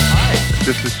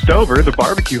This is Stover, the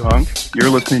barbecue hunk. You're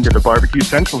listening to the Barbecue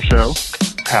Central Show.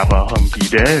 Have a hunky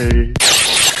day.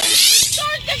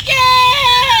 Start the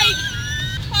game!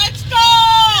 Let's go!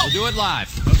 We'll do it live.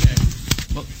 Okay.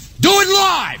 Well, do it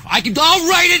live! I'll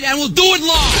write it and we'll do it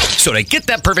live! So to get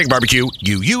that perfect barbecue,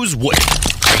 you use wood.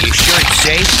 Are you sure it's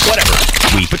safe? Whatever.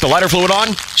 We put the lighter fluid on,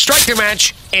 strike the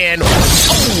match, and...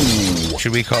 Oh!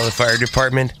 Should we call the fire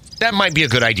department? That might be a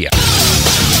good idea.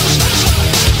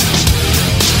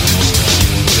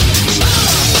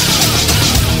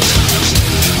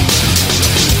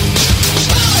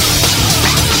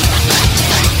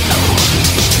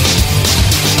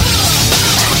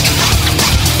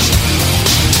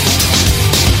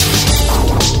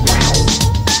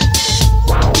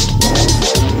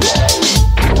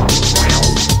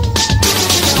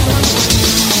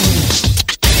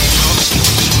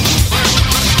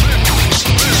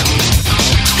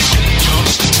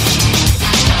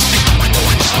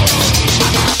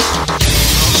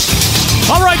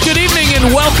 Good evening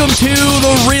and welcome to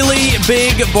the Really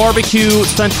Big Barbecue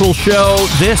Central Show.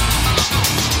 This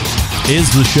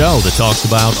is the show that talks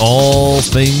about all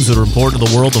things that are important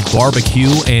to the world of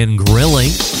barbecue and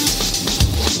grilling.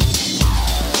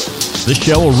 This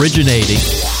show originating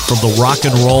from the Rock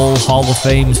and Roll Hall of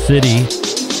Fame city,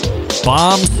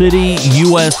 Bomb City,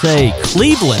 USA,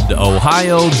 Cleveland,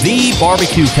 Ohio, the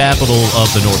barbecue capital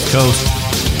of the North Coast.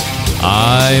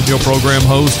 I'm your program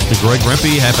host, Greg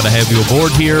Rempe. Happy to have you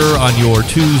aboard here on your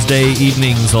Tuesday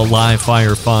evening's live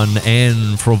fire fun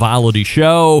and frivolity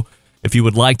show. If you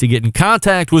would like to get in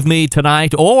contact with me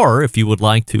tonight, or if you would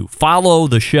like to follow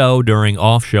the show during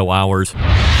off-show hours,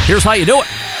 here's how you do it.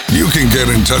 You can get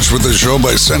in touch with the show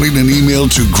by sending an email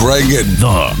to Greg at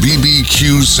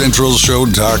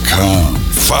bbqcentralshow.com.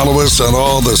 Follow us on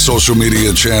all the social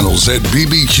media channels at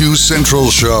BBQ Central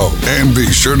Show. And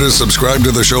be sure to subscribe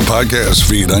to the show podcast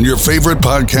feed on your favorite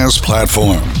podcast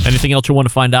platform. Anything else you want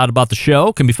to find out about the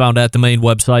show can be found at the main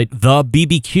website,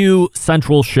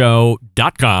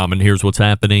 thebbqcentralshow.com. And here's what's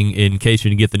happening in case you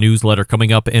didn't get the newsletter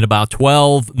coming up in about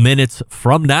 12 minutes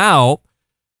from now.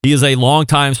 He is a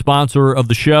longtime sponsor of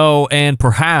the show, and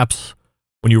perhaps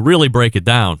when you really break it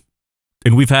down,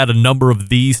 and we've had a number of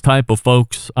these type of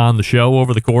folks on the show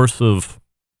over the course of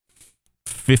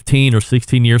 15 or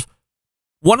 16 years,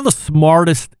 one of the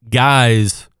smartest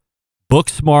guys, book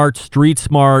smart, street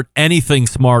smart, anything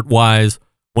smart-wise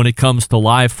when it comes to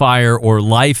live fire or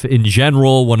life in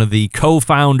general, one of the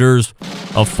co-founders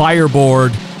of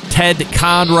Fireboard, Ted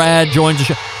Conrad, joins the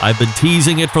show. I've been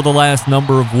teasing it for the last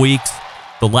number of weeks.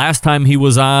 The last time he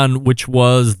was on, which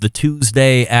was the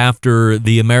Tuesday after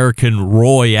the American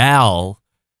Royale,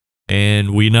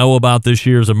 and we know about this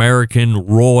year's American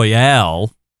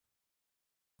Royale,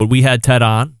 but we had Ted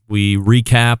on. We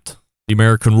recapped the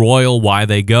American Royal, why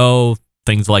they go,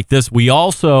 things like this. We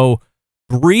also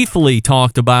briefly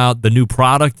talked about the new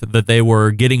product that they were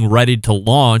getting ready to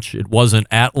launch. It wasn't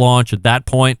at launch at that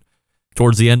point.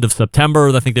 Towards the end of September.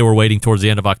 I think they were waiting towards the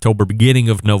end of October, beginning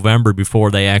of November before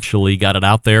they actually got it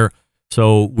out there.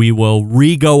 So we will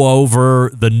re-go over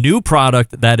the new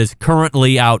product that is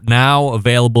currently out now,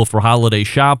 available for holiday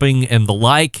shopping and the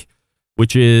like,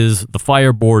 which is the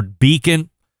Fireboard Beacon.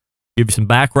 Give you some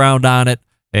background on it,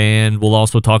 and we'll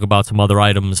also talk about some other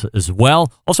items as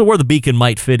well. Also, where the Beacon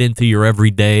might fit into your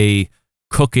everyday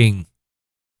cooking,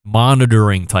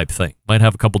 monitoring type thing. Might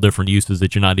have a couple different uses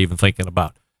that you're not even thinking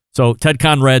about. So Ted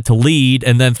Conrad to lead,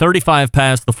 and then 35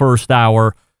 past the first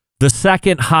hour, the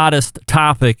second hottest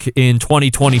topic in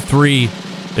 2023,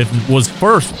 it was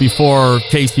first before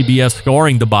KCBS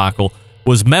scoring debacle,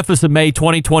 was Memphis in May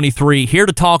 2023, here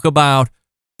to talk about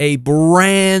a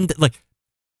brand, like,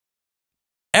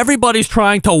 everybody's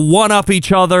trying to one-up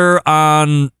each other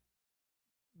on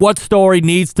what story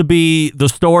needs to be the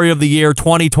story of the year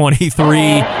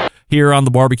 2023 here on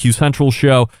the Barbecue Central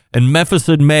Show, and Memphis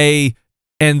in May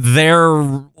and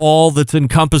all that's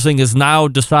encompassing is now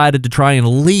decided to try and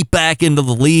leap back into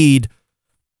the lead.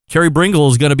 Kerry Bringle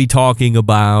is going to be talking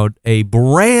about a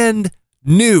brand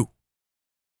new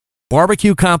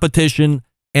barbecue competition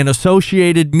and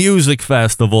associated music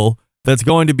festival that's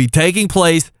going to be taking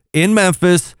place in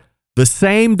Memphis the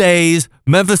same days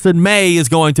Memphis in May is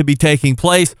going to be taking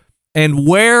place. And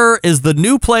where is the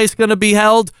new place going to be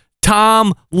held?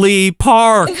 Tom Lee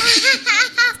Park.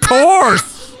 Of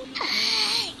course.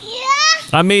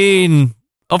 I mean,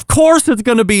 of course it's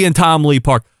going to be in Tom Lee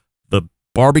Park. The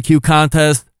barbecue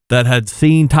contest that had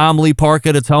seen Tom Lee Park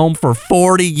at its home for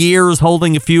 40 years,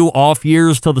 holding a few off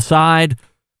years to the side,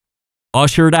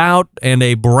 ushered out, and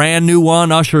a brand new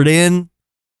one ushered in,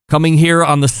 coming here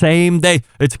on the same day.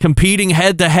 It's competing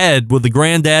head-to-head with the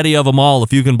granddaddy of them all,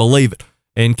 if you can believe it.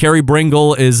 And Kerry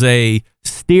Bringle is a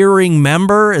steering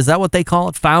member. Is that what they call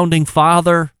it? Founding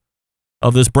father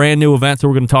of this brand new event. So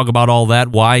we're going to talk about all that,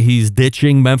 why he's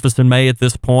ditching Memphis in May at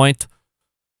this point,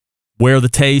 where the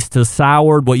taste has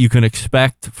soured, what you can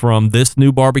expect from this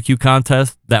new barbecue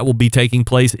contest that will be taking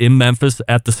place in Memphis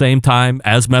at the same time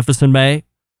as Memphis in May.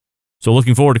 So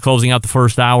looking forward to closing out the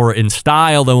first hour in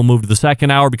style. Then we'll move to the second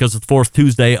hour because it's the fourth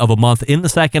Tuesday of a month. In the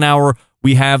second hour,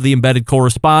 we have the embedded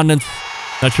correspondence.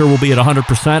 Not sure we'll be at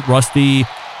 100%. Rusty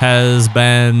has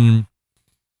been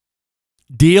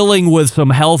dealing with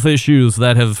some health issues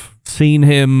that have seen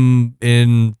him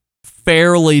in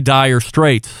fairly dire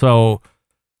straits. So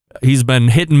he's been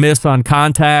hit and miss on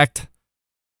contact.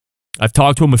 I've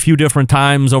talked to him a few different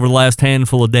times over the last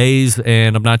handful of days,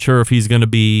 and I'm not sure if he's going to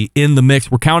be in the mix.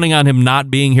 We're counting on him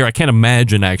not being here. I can't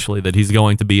imagine, actually, that he's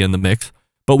going to be in the mix.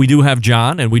 But we do have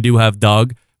John, and we do have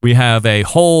Doug. We have a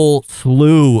whole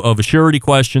slew of assurity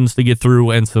questions to get through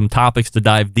and some topics to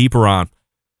dive deeper on.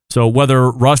 So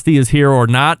whether Rusty is here or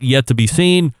not, yet to be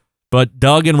seen. But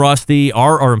Doug and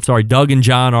Doug and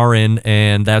John are in,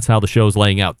 and that's how the show's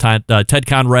laying out. Ted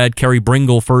Conrad, Kerry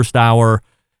Bringle, first hour,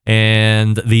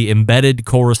 and the embedded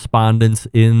correspondence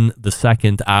in the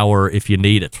second hour if you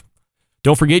need it.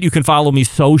 Don't forget, you can follow me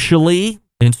socially,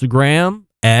 Instagram,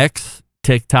 X,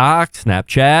 TikTok,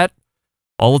 Snapchat,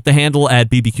 all at the handle at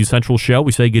BBQ Central Show.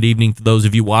 We say good evening to those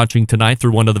of you watching tonight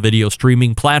through one of the video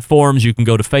streaming platforms. You can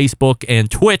go to Facebook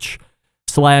and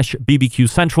Twitch/BBQ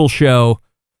Central Show.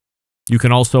 You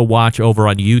can also watch over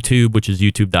on YouTube, which is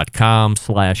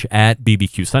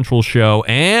youtube.com/@BBQ Central Show.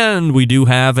 And we do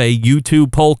have a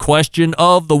YouTube poll question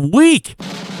of the week.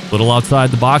 A little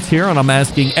outside the box here, and I'm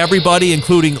asking everybody,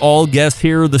 including all guests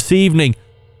here this evening,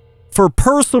 for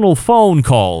personal phone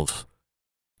calls,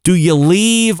 do you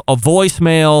leave a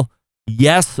voicemail,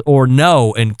 yes or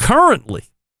no? And currently,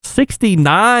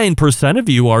 69% of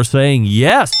you are saying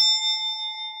yes.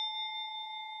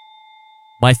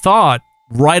 My thought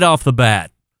right off the bat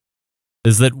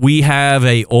is that we have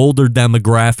a older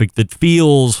demographic that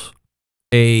feels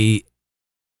a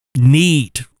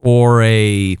need or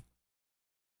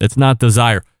it's not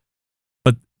desire,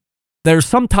 but there's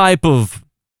some type of,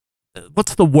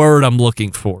 what's the word I'm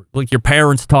looking for? Like your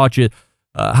parents taught you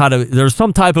there's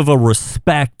some type of a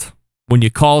respect when you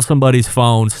call somebody's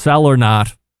phone, cell or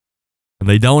not, and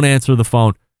they don't answer the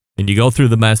phone and you go through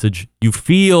the message, you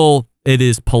feel it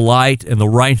is polite and the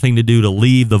right thing to do to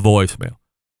leave the voicemail.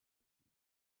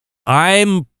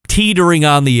 I'm teetering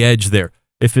on the edge there.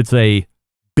 If it's a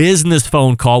business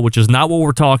phone call, which is not what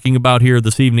we're talking about here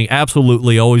this evening,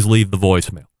 absolutely always leave the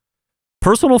voicemail.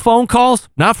 Personal phone calls,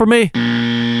 not for me.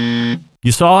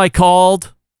 You saw I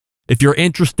called. If you're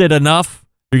interested enough,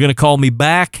 you're going to call me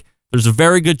back. There's a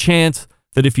very good chance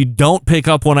that if you don't pick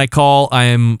up when I call, I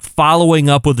am following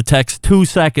up with a text 2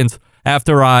 seconds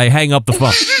after I hang up the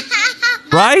phone.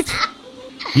 Right?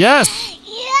 Yes.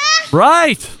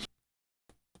 Right.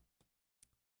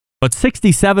 But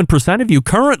 67% of you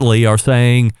currently are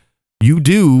saying you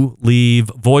do leave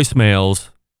voicemails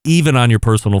even on your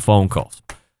personal phone calls.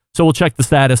 So we'll check the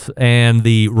status and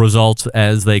the results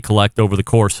as they collect over the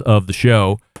course of the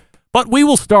show. But we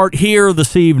will start here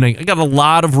this evening. I got a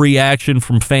lot of reaction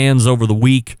from fans over the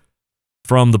week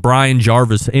from the Brian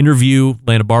Jarvis interview,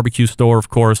 Atlanta Barbecue Store, of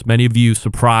course. Many of you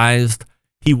surprised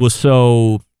he was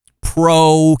so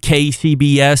pro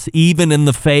KCBS, even in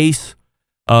the face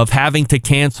of having to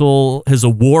cancel his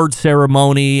award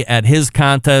ceremony at his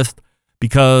contest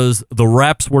because the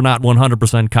reps were not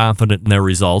 100% confident in their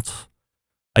results.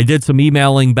 I did some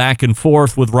emailing back and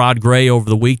forth with Rod Gray over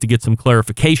the week to get some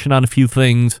clarification on a few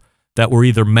things that were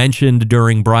either mentioned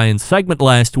during Brian's segment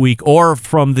last week or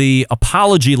from the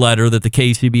apology letter that the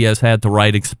KCBS had to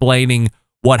write explaining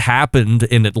what happened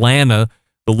in Atlanta.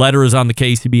 The letter is on the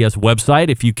KCBS website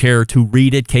if you care to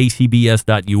read it,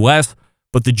 kcbs.us.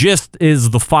 But the gist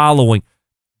is the following.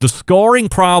 The scoring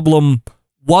problem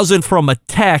wasn't from a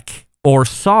tech or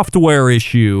software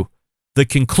issue. The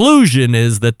conclusion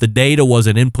is that the data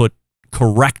wasn't input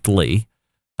correctly.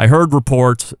 I heard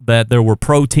reports that there were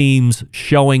pro teams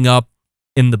showing up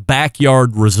in the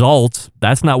backyard results.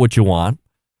 That's not what you want.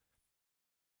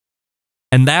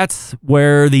 And that's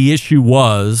where the issue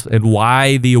was and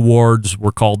why the awards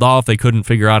were called off. They couldn't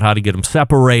figure out how to get them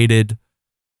separated,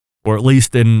 or at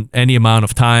least in any amount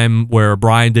of time where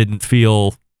Brian didn't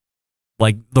feel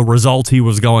like the results he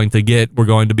was going to get were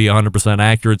going to be 100%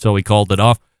 accurate, so he called it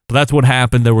off. But that's what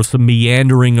happened. There was some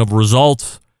meandering of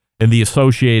results in the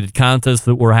associated contests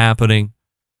that were happening.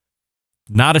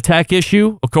 Not a tech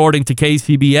issue, according to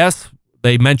KCBS.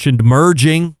 They mentioned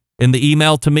merging in the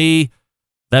email to me.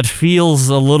 That feels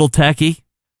a little techie.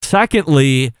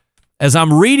 Secondly, as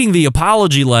I'm reading the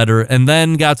apology letter and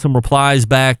then got some replies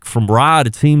back from Rod,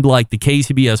 it seemed like the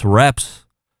KCBS reps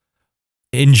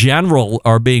in general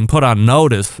are being put on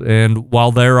notice. And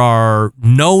while there are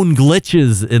known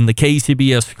glitches in the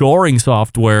KCBS scoring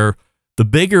software, the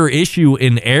bigger issue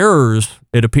in errors,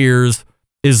 it appears,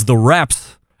 is the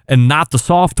reps and not the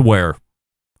software.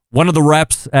 One of the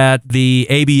reps at the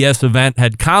ABS event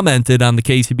had commented on the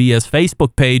KCBS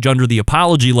Facebook page under the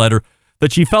apology letter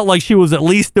that she felt like she was at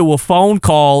least do a phone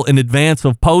call in advance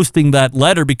of posting that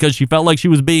letter because she felt like she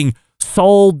was being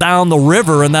sold down the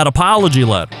river in that apology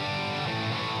letter.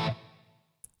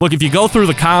 Look, if you go through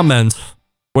the comments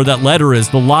where that letter is,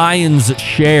 the Lions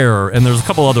share, and there's a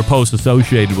couple other posts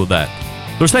associated with that.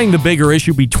 They're saying the bigger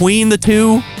issue between the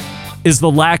two is the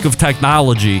lack of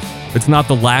technology. It's not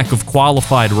the lack of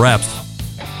qualified reps.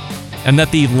 And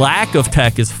that the lack of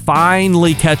tech is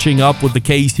finally catching up with the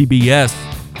KCBS,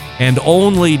 and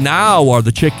only now are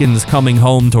the chickens coming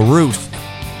home to roost.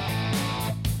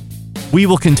 We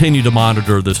will continue to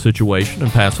monitor this situation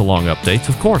and pass along updates,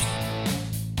 of course.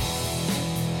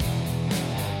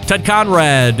 Ted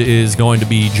Conrad is going to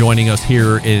be joining us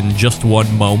here in just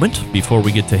one moment. Before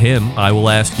we get to him, I will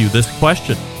ask you this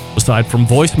question, aside from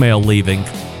voicemail leaving.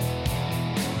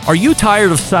 Are you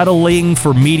tired of settling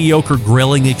for mediocre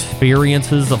grilling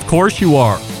experiences? Of course you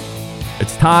are.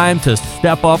 It's time to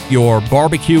step up your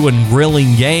barbecue and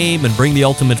grilling game and bring the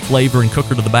ultimate flavor and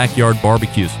cooker to the backyard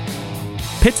barbecues.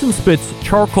 Pits and Spits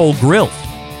Charcoal Grills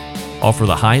offer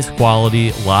the highest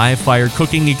quality live-fired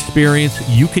cooking experience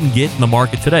you can get in the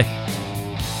market today.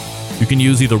 You can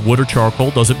use either wood or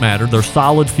charcoal, doesn't matter. Their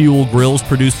solid fuel grills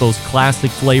produce those classic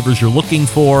flavors you're looking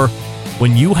for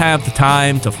when you have the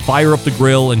time to fire up the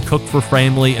grill and cook for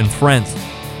family and friends.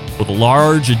 With a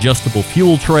large adjustable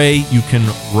fuel tray, you can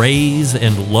raise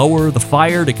and lower the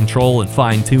fire to control and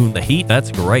fine-tune the heat.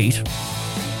 That's great.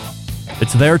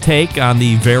 It's their take on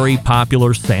the very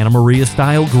popular Santa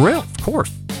Maria-style grill, of course.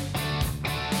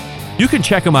 You can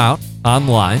check them out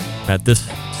online at this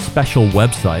special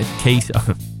website,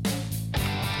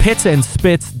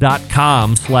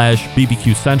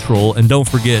 pitsandspits.com/BBQ Central. And don't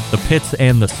forget, the Pits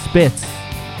and the Spits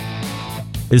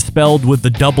is spelled with the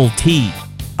double T.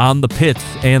 On the Pits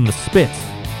and the Spits.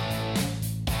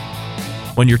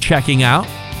 When you're checking out,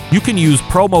 you can use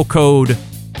promo code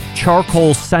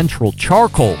Charcoal Central,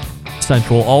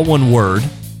 all one word,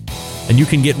 and you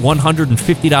can get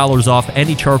 $150 off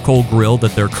any charcoal grill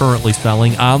that they're currently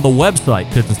selling on the website,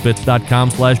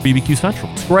 pitsandspits.com/BBQ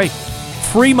Central. It's great.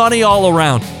 Free money all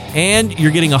around, and you're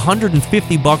getting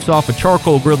 $150 off a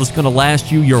charcoal grill that's going to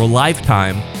last you your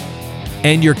lifetime.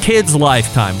 And your kid's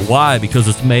lifetime. Why? Because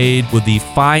it's made with the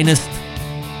finest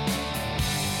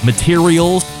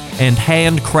materials and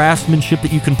hand craftsmanship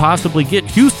that you can possibly get.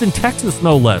 Houston, Texas,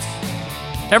 no less.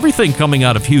 Everything coming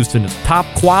out of Houston is top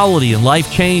quality and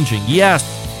life-changing. Yes.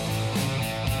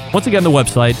 Once again, the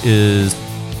website is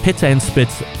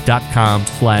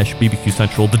pitsandspits.com/BBQ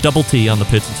Central, the double T on the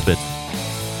Pits and Spits.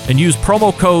 And use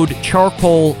promo code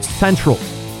Charcoal Central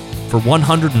for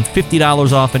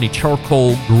 $150 off any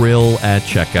charcoal grill at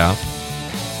checkout.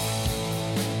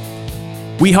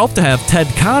 We hope to have Ted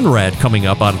Conrad coming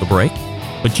up out of the break,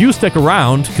 but you stick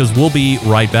around because we'll be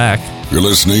right back. You're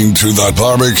listening to the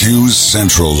Barbecue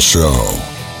Central Show.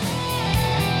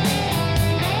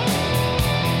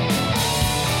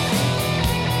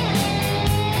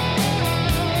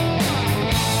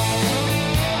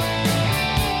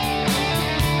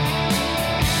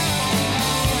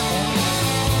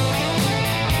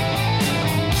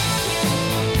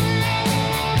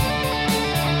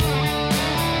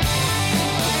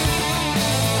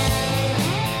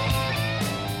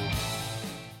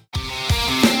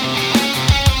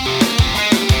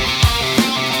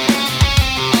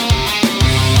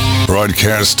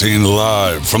 Broadcasting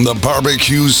live from the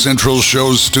Barbecue Central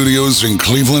Show studios in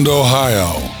Cleveland,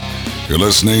 Ohio. You're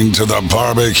listening to the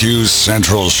Barbecue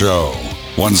Central Show.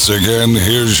 Once again,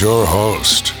 here's your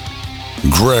host,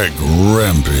 Greg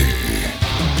Rempe.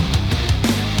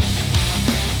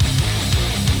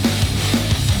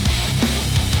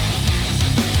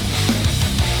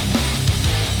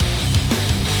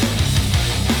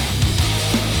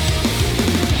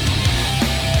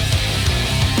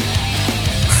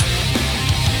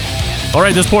 All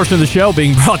right, this portion of the show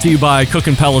being brought to you by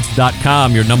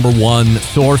CookinPellets.com, your number one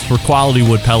source for quality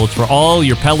wood pellets for all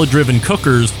your pellet-driven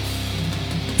cookers.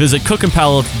 Visit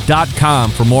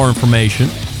CookinPellets.com for more information.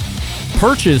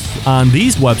 Purchase on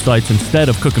these websites instead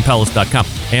of CookinPellets.com.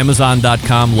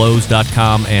 Amazon.com,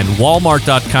 Lowe's.com, and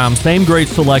Walmart.com. Same great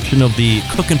selection of the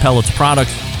Cookin' Pellets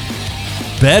products.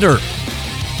 Better,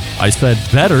 I said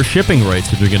better shipping rates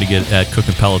that you're going to get at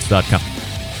CookinPellets.com.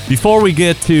 Before we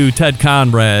get to Ted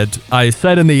Conrad, I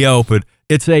said in the open,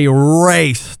 it's a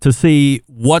race to see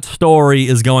what story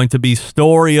is going to be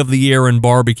Story of the Year in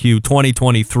Barbecue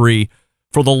 2023.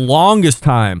 For the longest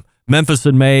time, Memphis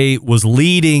in May was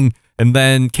leading, and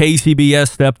then KCBS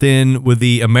stepped in with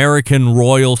the American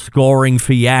Royal scoring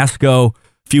fiasco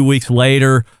a few weeks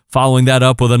later, following that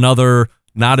up with another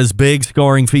not as big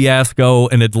scoring fiasco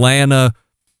in Atlanta.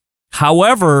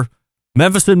 However,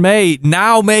 Memphis in May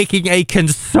now making a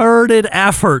concerted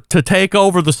effort to take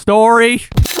over the story.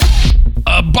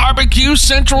 A Barbecue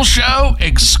Central Show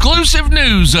exclusive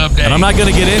news update. And I'm not going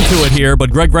to get into it here, but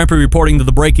Greg Rempe reporting to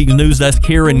the breaking news desk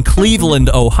here in Cleveland,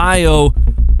 Ohio,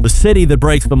 the city that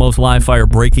breaks the most live fire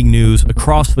breaking news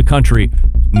across the country,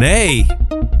 nay,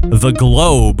 the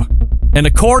globe. And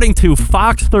according to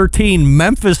Fox 13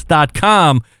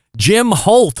 Memphis.com, Jim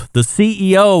Holt, the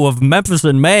CEO of Memphis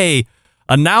in May,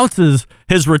 announces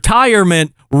his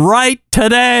retirement right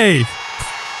today.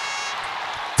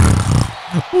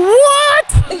 What?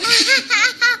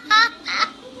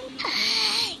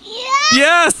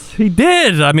 Yes, he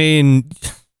did. I mean,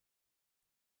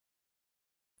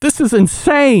 this is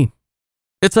insane.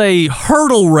 It's a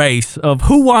hurdle race of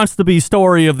who wants to be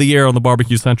Story of the Year on the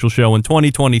Barbecue Central Show in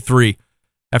 2023.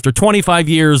 After 25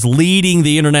 years leading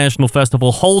the International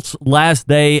Festival, Holt's last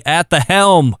day at the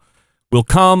helm will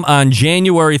come on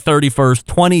January 31st,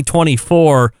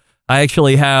 2024. I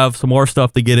actually have some more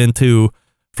stuff to get into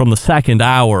from the second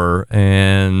hour,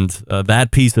 and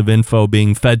that piece of info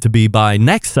being fed to me by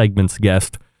next segment's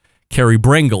guest, Carrie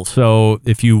Bringle. So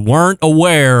if you weren't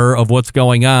aware of what's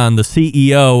going on, the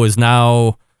CEO is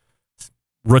now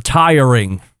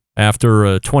retiring after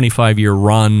a 25-year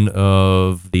run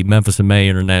of the Memphis in May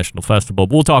International Festival.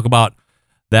 But we'll talk about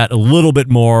that a little bit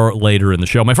more later in the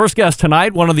show. My first guest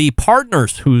tonight, one of the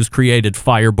partners who's created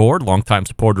Fireboard, longtime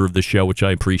supporter of the show, which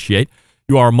I appreciate.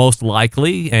 You are most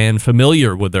likely and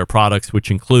familiar with their products,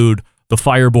 which include the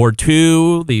Fireboard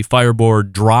 2, the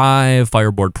Fireboard Drive,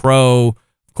 Fireboard Pro,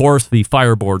 of course, the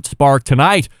Fireboard Spark.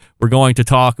 Tonight, we're going to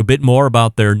talk a bit more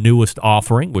about their newest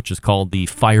offering, which is called the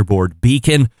Fireboard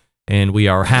Beacon. And we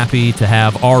are happy to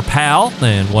have our pal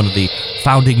and one of the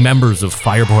founding members of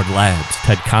Fireboard Labs,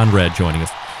 Ted Conrad, joining us.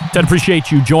 Ted,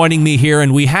 appreciate you joining me here.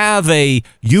 And we have a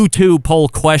YouTube poll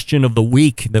question of the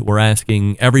week that we're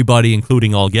asking everybody,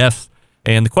 including all guests.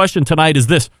 And the question tonight is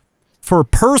this: for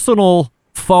personal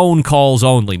phone calls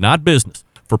only, not business,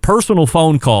 for personal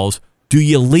phone calls, do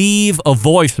you leave a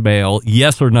voicemail,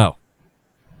 yes or no?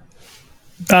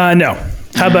 No.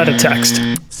 How about a text?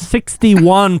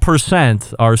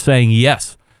 61% are saying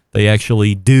yes. They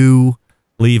actually do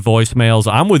leave voicemails.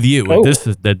 I'm with you. Oh.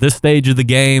 At this stage of the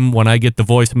game, when I get the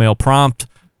voicemail prompt,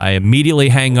 I immediately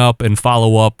hang up and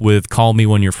follow up with "call me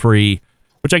when you're free,"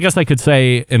 which I guess I could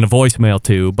say in a voicemail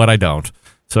too, but I don't.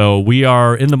 So we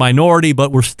are in the minority,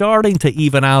 but we're starting to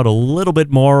even out a little bit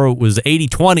more. It was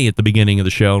 80-20 at the beginning of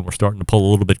the show, and we're starting to pull a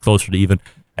little bit closer to even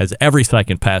as every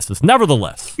second passes.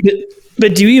 Nevertheless.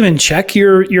 But do you even check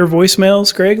your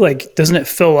voicemails, Greg? Like, doesn't it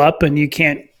fill up and you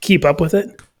can't keep up with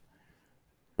it?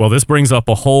 Well, this brings up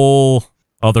a whole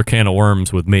other can of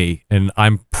worms with me, and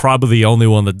I'm probably the only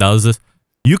one that does this.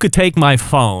 You could take my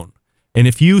phone, and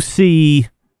if you see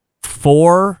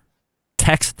 4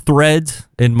 text threads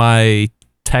in my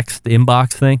text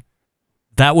inbox thing,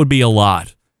 that would be a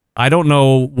lot. I don't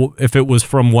know if it was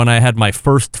from when I had my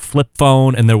first flip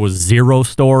phone and there was 0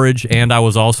 storage and I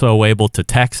was also able to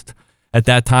text at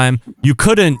that time. You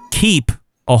couldn't keep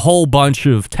a whole bunch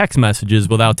of text messages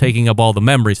without taking up all the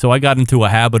memory. So I got into a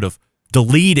habit of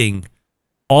deleting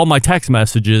all my text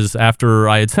messages after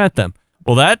I had sent them.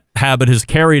 Well, that habit has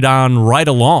carried on right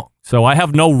along. So I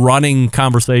have no running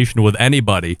conversation with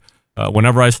anybody.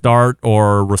 Whenever I start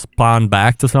or respond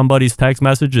back to somebody's text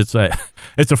message, it's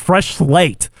a fresh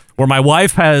slate. Where my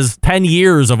wife has 10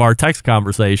 years of our text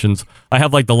conversations, I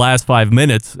have like the last 5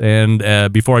 minutes,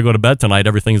 and before I go to bed tonight,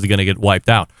 everything's going to get wiped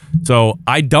out. So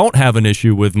I don't have an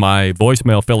issue with my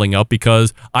voicemail filling up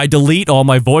because I delete all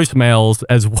my voicemails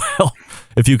as well,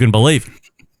 if you can believe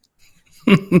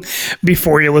it.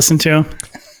 Before you listen to them?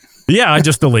 Yeah, I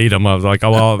just delete them. I was like,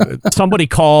 oh, well, somebody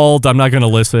called. I'm not going to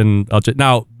listen.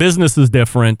 Now, business is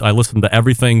different. I listen to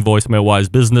everything voicemail-wise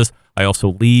business. I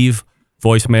also leave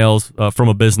voicemails from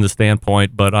a business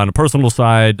standpoint. But on a personal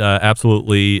side,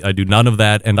 absolutely, I do none of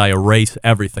that, and I erase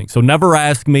everything. So never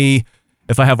ask me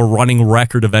if I have a running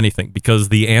record of anything, because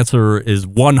the answer is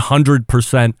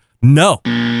 100% no,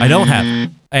 I don't have it.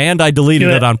 And I deleted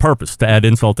it on purpose to add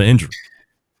insult to injury.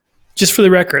 Just for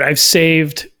the record, I've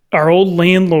saved... Our old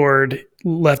landlord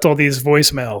left all these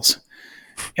voicemails,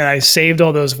 and I saved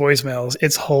all those voicemails.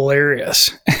 It's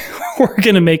hilarious. we're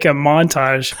going to make a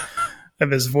montage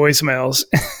of his voicemails.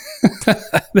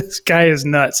 This guy is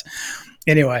nuts.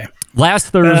 Anyway. Last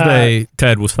Thursday,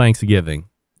 Ted, was Thanksgiving.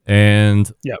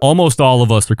 And Yep. almost all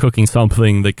of us are cooking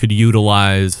something that could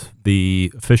utilize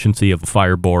the efficiency of a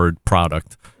Fireboard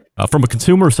product. From a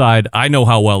consumer side, I know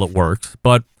how well it works.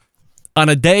 But on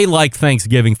a day like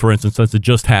Thanksgiving, for instance, since it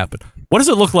just happened, what does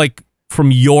it look like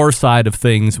from your side of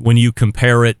things when you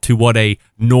compare it to what a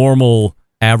normal,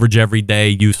 average, everyday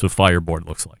use of Fireboard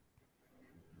looks like?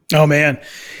 Oh, man.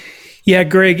 Yeah,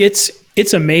 Greg,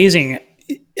 it's amazing.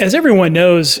 As everyone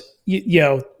knows, you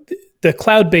know, the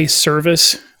cloud-based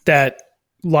service that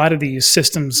a lot of these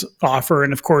systems offer,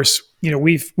 and of course, you know,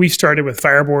 we've started with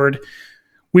Fireboard.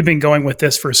 We've been going with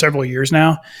this for several years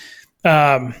now.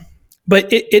 But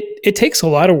it takes a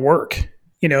lot of work.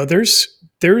 You know, there's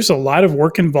a lot of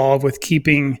work involved with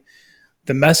keeping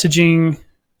the messaging.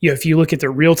 You know, if you look at the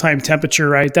real-time temperature,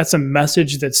 right, that's a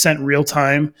message that's sent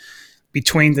real-time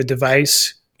between the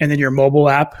device and then your mobile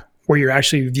app where you're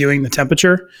actually viewing the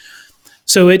temperature.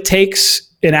 So it takes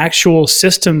an actual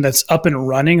system that's up and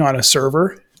running on a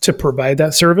server to provide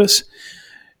that service.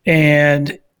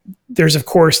 And there's, of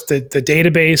course, the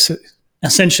database,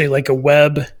 essentially like a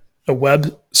web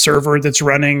server that's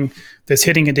running, that's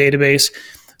hitting a database.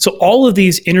 So all of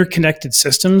these interconnected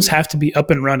systems have to be up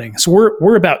and running. So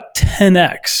we're about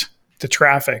 10x the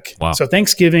traffic. Wow. So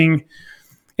Thanksgiving,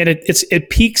 and it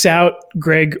peaks out,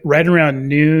 Greg, right around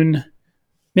noon,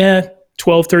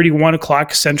 12:30, 1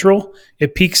 o'clock Central.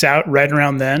 It peaks out right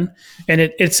around then, and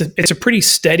it's a pretty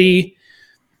steady.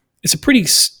 It's a pretty,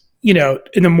 you know,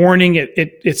 in the morning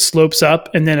it slopes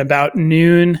up, and then about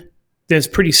noon, it's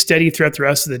pretty steady throughout the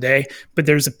rest of the day. But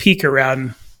there's a peak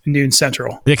around noon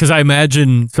Central. Yeah, because I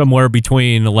imagine somewhere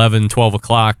between 11, 12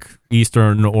 o'clock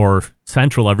Eastern or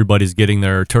Central, everybody's getting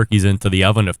their turkeys into the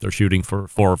oven if they're shooting for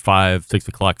 4 or 5, 6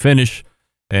 o'clock finish.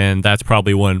 And that's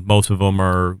probably when most of them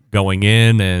are going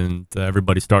in, and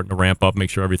everybody's starting to ramp up, make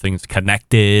sure everything's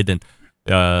connected, and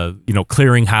you know,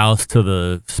 clearing house to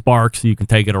the spark so you can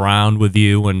take it around with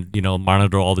you, and you know,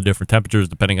 monitor all the different temperatures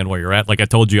depending on where you're at. Like I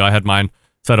told you, I had mine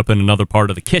set up in another part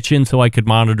of the kitchen so I could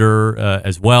monitor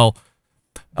as well.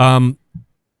 All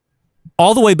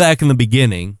the way back in the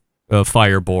beginning of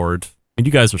Fireboard, and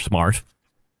you guys are smart.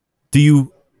 Do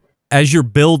you, as you're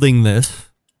building this,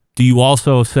 do you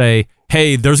also say,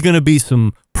 hey, there's going to be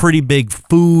some pretty big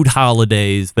food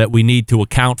holidays that we need to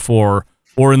account for?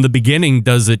 Or in the beginning,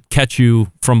 does it catch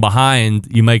you from behind?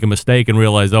 You make a mistake and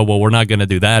realize, oh, well, we're not going to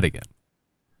do that again.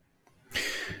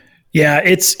 Yeah,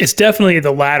 it's definitely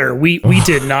the latter. We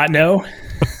did not know.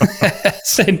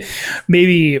 And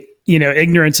maybe, you know,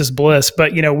 ignorance is bliss,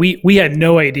 but you know, we had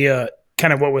no idea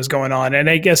kind of what was going on. And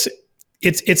I guess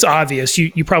it's obvious.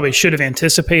 You probably should have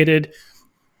anticipated.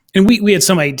 And we had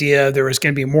some idea there was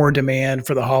going to be more demand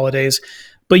for the holidays,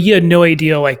 but you had no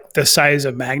idea like the size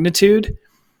of magnitude.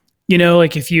 You know,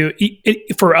 like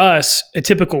for us, a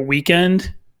typical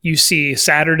weekend, you see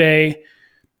Saturday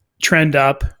trend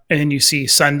up, and then you see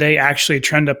Sunday actually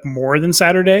trend up more than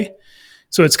Saturday.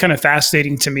 So it's kind of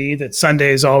fascinating to me that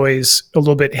Sunday is always a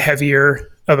little bit heavier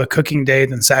of a cooking day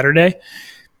than Saturday.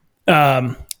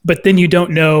 But then you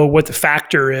don't know what the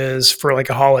factor is for like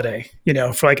a holiday, you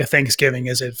know, for like a Thanksgiving.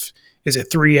 Is it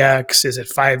 3X? Is it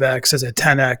 5X? Is it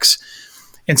 10X?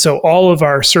 And so all of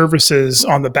our services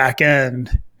on the back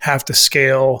end have to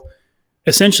scale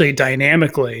essentially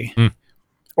dynamically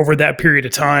over that period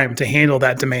of time to handle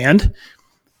that demand.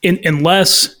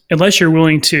 Unless you're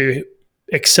willing to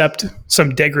accept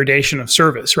some degradation of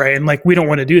service, right? And like, we don't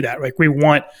want to do that. Like, we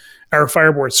want our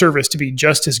Fireboard service to be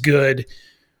just as good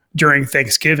during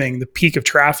Thanksgiving, the peak of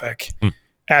traffic,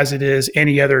 as it is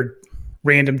any other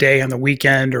random day on the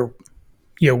weekend or,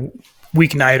 you know,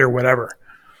 weeknight or whatever.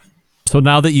 So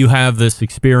now that you have this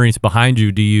experience behind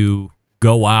you, do you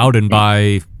go out and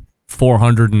buy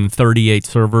 438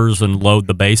 servers and load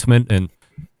the basement and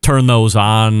turn those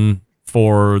on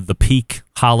for the peak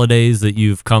holidays that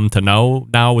you've come to know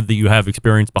now that you have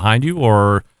experience behind you,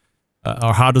 or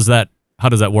how does that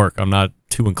work? I'm not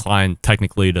too inclined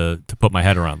technically to put my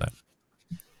head around that.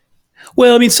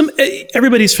 Well, I mean,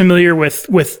 everybody's familiar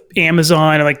with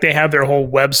Amazon, and like they have their whole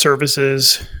web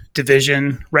services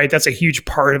division, right? That's a huge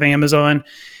part of Amazon.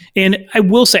 And I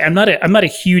will say, I'm not a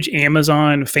huge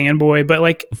Amazon fanboy, but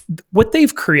like what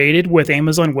they've created with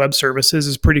Amazon Web Services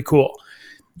is pretty cool.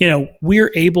 You know,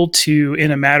 we're able to,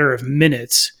 in a matter of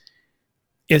minutes,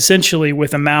 essentially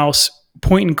with a mouse,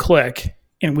 point and click,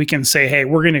 and we can say, hey,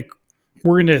 we're going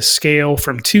to scale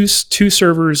from two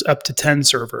servers up to 10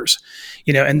 servers,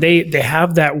 you know, and they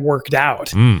have that worked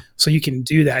out. So you can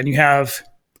do that. And you have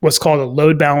what's called a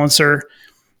load balancer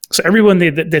So everyone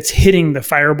that's hitting the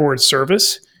Fireboard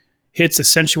service hits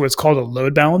essentially what's called a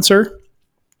load balancer.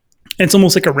 And it's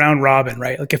almost like a round robin,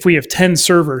 right? Like if we have 10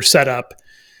 servers set up,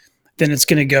 then it's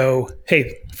going to go,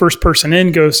 hey, first person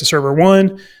in goes to server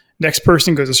 1, next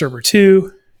person goes to server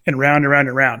 2, and round and round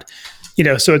and round.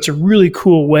 So it's a really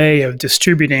cool way of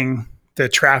distributing the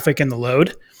traffic and the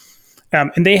load.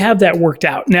 And they have that worked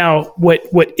out. Now, what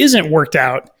isn't worked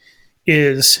out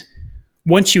is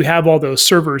once you have all those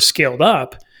servers scaled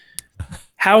up,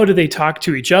 how do they talk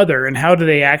to each other, and how do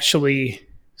they actually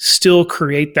still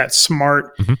create that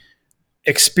smart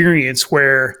experience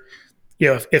where,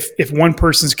 if one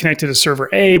person's connected to server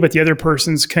A, but the other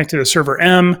person's connected to server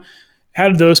M, how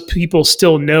do those people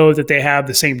still know that they have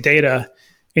the same data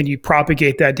and you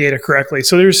propagate that data correctly?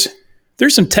 So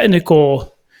there's some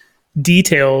technical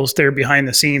details there behind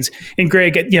the scenes. And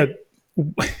Greg,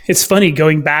 it's funny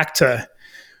going back to,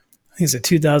 I think it's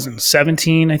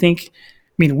 2017, I think.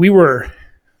 I mean,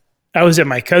 I was at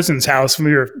my cousin's house when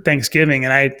we were Thanksgiving,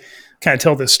 and I kind of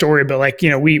tell this story, but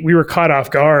we were caught off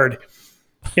guard,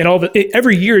 and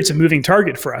every year it's a moving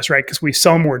target for us, right? Because we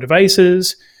sell more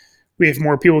devices, we have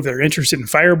more people that are interested in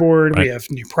Fireboard, right. We have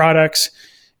new products.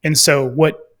 And so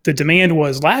what the demand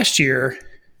was last year,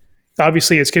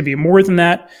 obviously it's going to be more than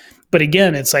that. But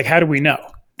again, it's like, how do we know?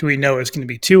 Do we know it's going to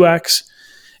be 2x?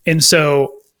 And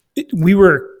so we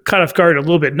were caught off guard a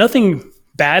little bit. Nothing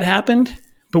bad happened,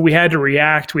 but we had to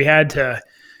react. We had to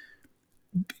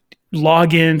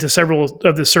log into several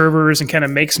of the servers and kind of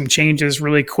make some changes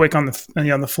really quick on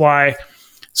the fly.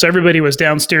 So everybody was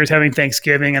downstairs having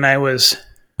Thanksgiving, and I was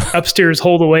upstairs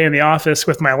holed away in the office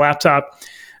with my laptop.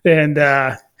 And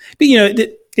but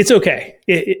it's okay.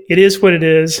 It is what it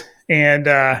is.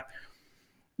 And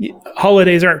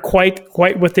holidays aren't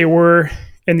quite what they were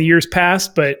in the years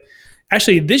past, but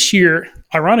actually this year,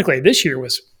 ironically,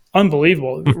 was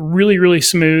unbelievable. Really, really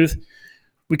smooth.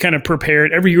 We kind of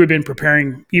prepared. Every year we've been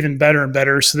preparing even better and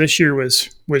better. So this year was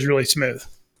really smooth.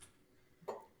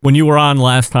 When you were on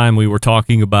last time, we were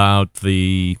talking about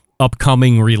the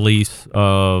upcoming release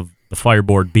of the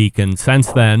Fireboard Beacon.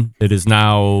 Since then, it is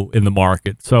now in the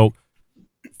market. So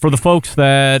for the folks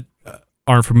that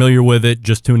aren't familiar with it,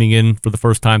 just tuning in for the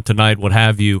first time tonight, what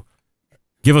have you,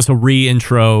 give us a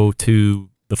re-intro to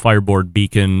the Fireboard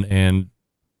Beacon and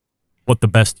what the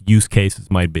best use cases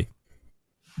might be.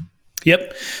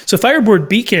 Yep. So Fireboard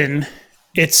Beacon,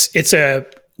 it's a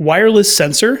wireless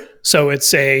sensor. So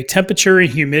it's a temperature and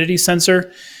humidity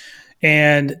sensor.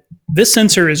 And this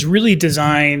sensor is really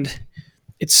designed,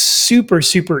 it's super,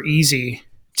 super easy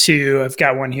to, I've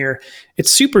got one here.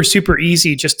 It's super, super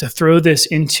easy just to throw this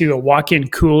into a walk-in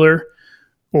cooler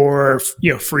or,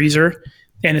 freezer.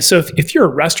 And so if you're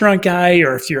a restaurant guy,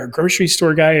 or if you're a grocery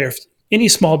store guy, or if any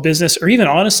small business, or even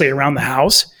honestly around the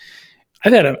house,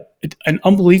 I've had an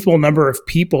unbelievable number of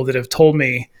people that have told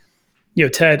me,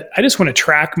 Ted, I just want to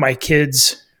track my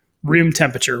kids' room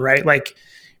temperature, right? Like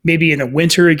maybe in the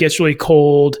winter it gets really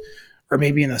cold, or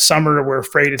maybe in the summer we're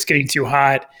afraid it's getting too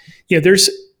hot. There's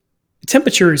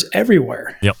temperatures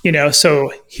everywhere. Yep.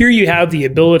 So here you have the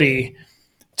ability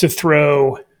to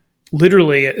throw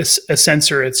literally a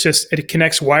sensor. It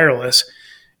connects wireless,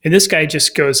 and this guy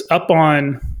just goes up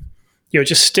on,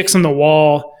 just sticks on the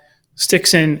wall,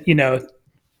 sticks in,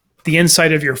 the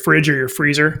inside of your fridge or your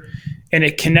freezer, and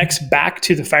it connects back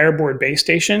to the Fireboard base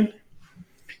station.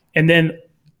 And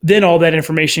then all that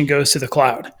information goes to the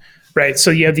cloud, right?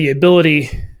 So you have the ability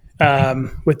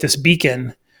with this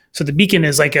beacon. So the beacon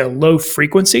is like a low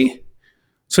frequency.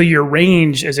 So your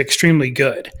range is extremely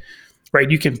good, right?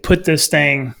 You can put this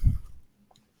thing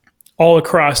all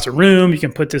across the room. You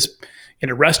can put this in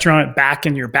a restaurant, back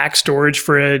in your back storage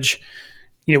fridge.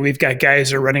 We've got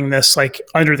guys that are running this like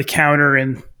under the counter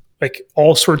and like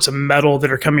all sorts of metal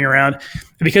that are coming around.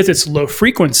 And because it's low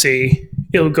frequency,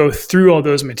 it'll go through all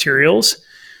those materials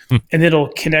and it'll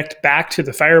connect back to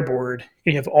the Fireboard,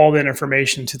 and you have all that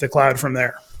information to the cloud from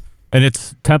there. And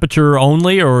it's temperature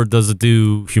only, or does it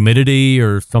do humidity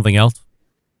or something else?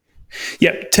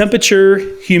 Yeah, temperature,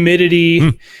 humidity,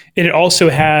 and it also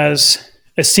has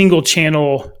a single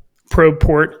channel probe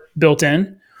port built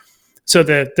in. So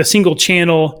the single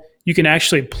channel, you can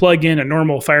actually plug in a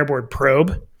normal Fireboard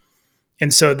probe.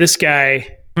 And so this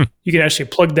guy, you can actually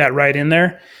plug that right in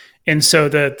there. And so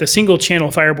the single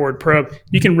channel Fireboard probe,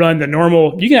 you can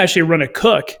actually run a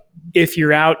cook if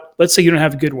you're out. Let's say you don't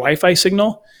have a good Wi-Fi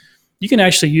signal. You can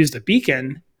actually use the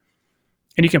beacon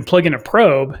and you can plug in a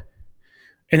probe,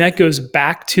 and that goes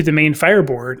back to the main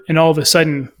Fireboard. And all of a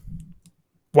sudden,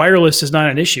 wireless is not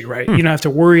an issue, right? You don't have to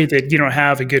worry that you don't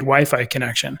have a good Wi-Fi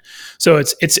connection. So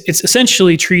it's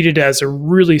essentially treated as a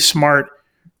really smart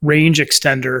range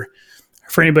extender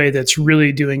for anybody that's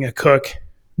really doing a cook,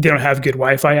 they don't have good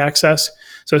Wi-Fi access.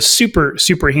 So it's super,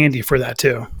 super handy for that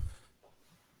too.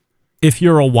 If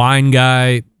you're a wine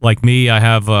guy like me, I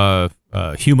have a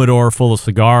humidor full of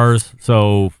cigars,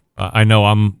 so I know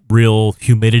I'm real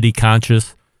humidity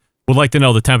conscious. Would like to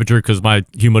know the temperature because my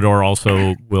humidor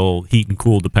also will heat and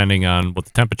cool depending on what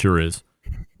the temperature is.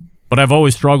 But I've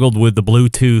always struggled with the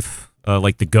Bluetooth,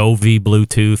 like the Govee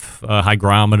Bluetooth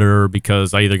hygrometer,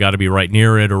 because I either got to be right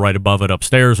near it or right above it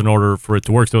upstairs in order for it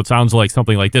to work. So it sounds like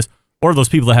something like this. Or those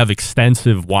people that have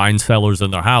extensive wine cellars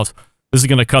in their house. This is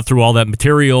going to cut through all that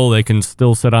material. They can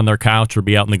still sit on their couch or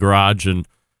be out in the garage and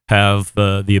have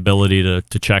the ability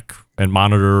to check and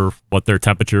monitor what their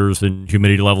temperatures and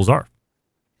humidity levels are.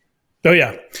 Oh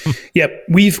yeah. Yep.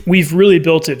 We've really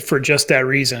built it for just that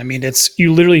reason. I mean,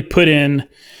 you literally put in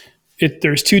it.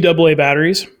 There's 2 AA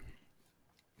batteries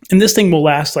and this thing will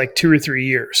last like 2 or 3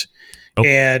 years. Oh.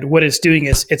 And what it's doing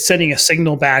is it's sending a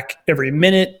signal back every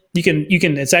minute.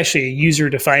 It's actually a user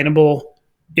definable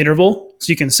interval.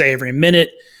 So you can say every minute,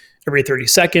 every 30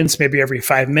 seconds, maybe every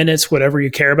 5 minutes, whatever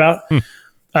you care about.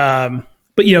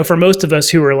 But for most of us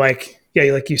who are like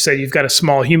you said, you've got a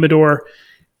small humidor,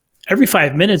 every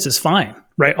 5 minutes is fine,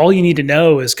 right? All you need to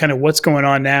know is kind of what's going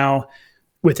on now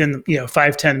within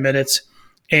 5-10 minutes,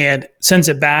 and sends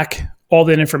it back. All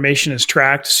that information is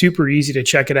tracked, super easy to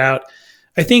check it out.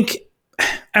 I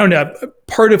don't know,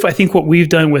 part of what we've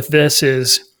done with this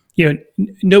is,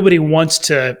 nobody wants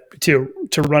to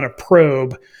run a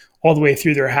probe all the way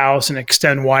through their house and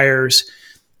extend wires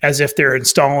as if they're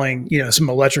installing, some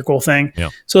electrical thing. Yeah.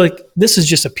 So like this is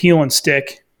just a peel and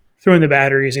stick, throw in the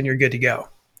batteries and you're good to go.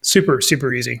 Super,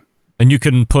 super easy. And you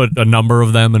can put a number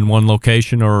of them in one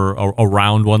location or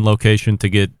around one location to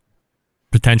get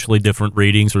potentially different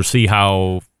readings or see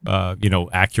how,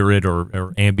 accurate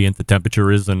or ambient the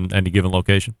temperature is in any given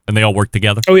location. And they all work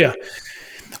together. Oh yeah.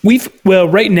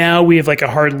 Right now we have like a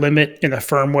hard limit in the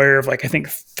firmware of like, I think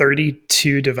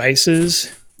 32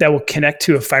 devices that will connect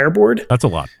to a Fireboard. That's a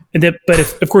lot. But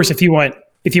if you want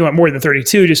more than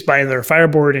 32, just buy another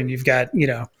Fireboard and you've got,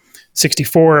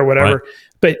 64 or whatever. Right.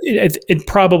 But it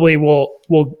probably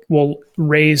will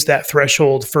raise that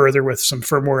threshold further with some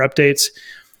firmware updates.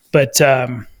 But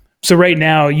so right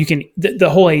now you can. The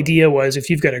whole idea was if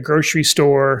you've got a grocery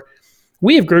store,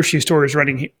 we have grocery stores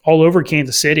running all over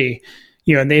Kansas City,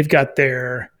 and they've got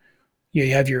their,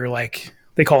 you have your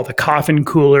they call it the coffin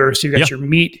cooler. So you've got your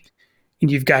meat,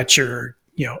 and you've got your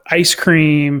ice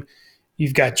cream.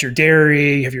 You've got your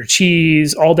dairy, you have your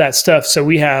cheese, all that stuff. So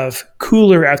we have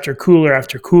cooler after cooler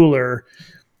after cooler,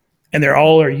 and they're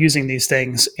all using these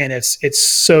things. And it's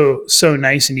so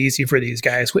nice and easy for these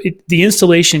guys. The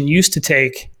installation used to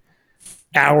take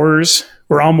hours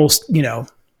or almost,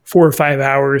 4 or 5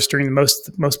 hours during the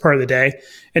most part of the day.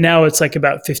 And now it's like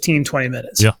about 15, 20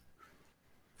 minutes. Yeah.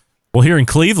 Well, here in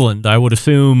Cleveland, I would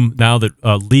assume now that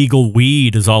legal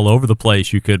weed is all over the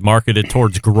place, you could market it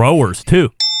towards growers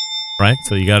too. Right?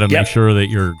 So you got to make sure that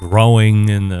you're growing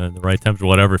in the right temperature,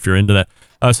 whatever, if you're into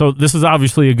that. So this is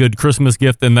obviously a good Christmas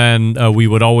gift. And then we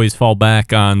would always fall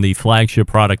back on the flagship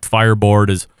product,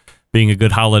 Fireboard, as being a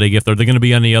good holiday gift. Are there going to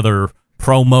be any other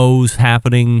promos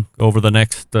happening over the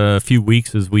next few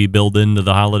weeks as we build into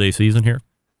the holiday season here?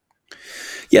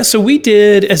 Yeah, so we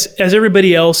did, as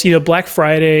everybody else, Black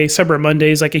Friday, Cyber Monday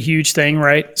is like a huge thing,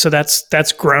 right? So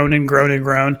that's grown and grown and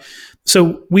grown.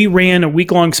 So we ran a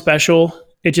week-long special.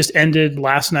 It just ended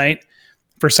last night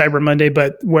for Cyber Monday,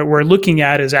 but what we're looking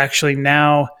at is actually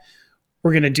now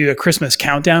we're going to do a Christmas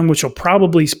countdown, which will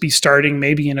probably be starting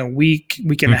maybe in a week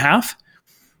and a half.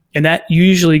 And that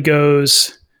usually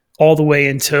goes all the way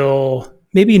until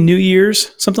maybe New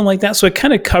Year's, something like that. So it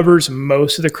kind of covers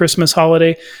most of the Christmas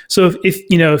holiday. So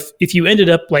if you ended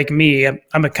up like me,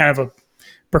 I'm a kind of a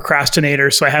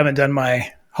procrastinator, so I haven't done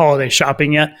my holiday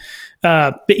shopping yet.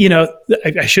 But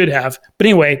I should have. But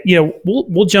anyway,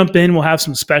 we'll jump in. We'll have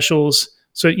some specials.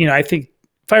 So I think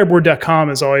Fireboard.com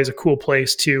is always a cool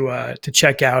place to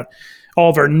check out.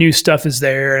 All of our new stuff is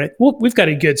there, and we've got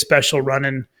a good special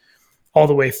running all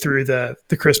the way through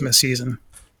the Christmas season.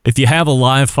 If you have a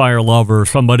live fire lover,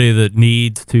 somebody that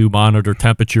needs to monitor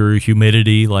temperature,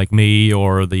 humidity, like me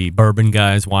or the bourbon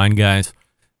guys, wine guys,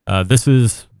 this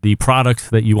is the products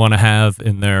that you want to have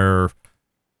in their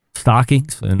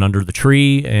stockings and under the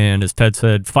tree. And as Ted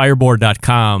said,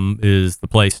 Fireboard.com is the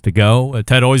place to go.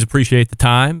 Ted, always appreciate the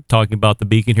time talking about the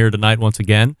Beacon here tonight once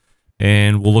again.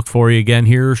 And we'll look for you again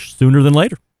here sooner than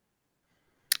later.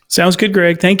 Sounds good,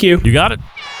 Greg. Thank you. You got it.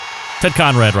 Ted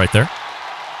Conrad right there.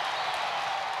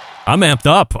 I'm amped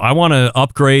up. I want to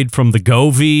upgrade from the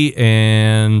Govee,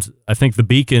 and I think the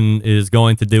Beacon is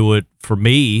going to do it for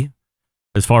me.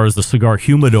 as far as the cigar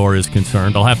humidor is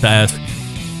concerned. I'll have to ask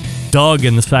Doug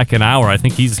in the second hour. I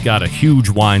think he's got a huge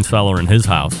wine cellar in his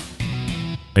house.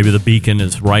 Maybe the Beacon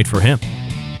is right for him.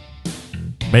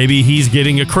 Maybe he's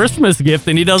getting a Christmas gift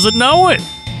and he doesn't know it.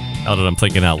 Now that I'm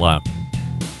thinking out loud.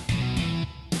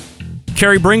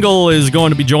 Kerry Bringle is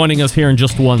going to be joining us here in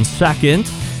just 1 second.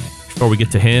 Before we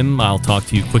get to him, I'll talk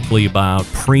to you quickly about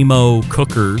Primo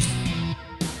cookers.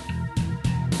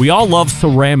 We all love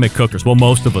ceramic cookers. Well,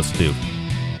 most of us do.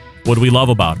 What do we love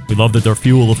about it? We love that they're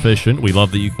fuel efficient. We love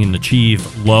that you can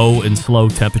achieve low and slow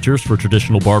temperatures for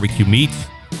traditional barbecue meats.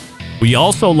 We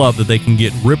also love that they can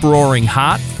get rip-roaring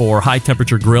hot for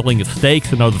high-temperature grilling of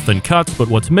steaks and other thin cuts. But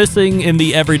what's missing in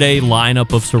the everyday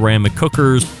lineup of ceramic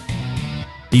cookers,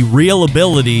 the real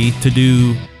ability to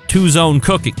do two-zone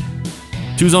cooking.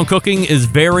 Two-zone cooking is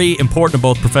very important to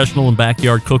both professional and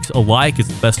backyard cooks alike. It's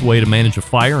the best way to manage a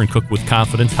fire and cook with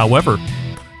confidence. However,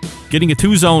 getting a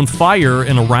two-zone fire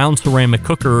in a round ceramic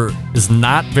cooker is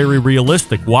not very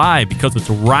realistic. Why? Because it's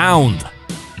round.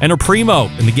 Enter Primo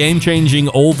in the game-changing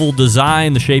oval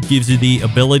design. The shape gives you the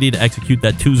ability to execute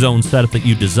that two-zone setup that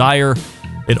you desire.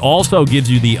 It also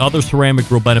gives you the other ceramic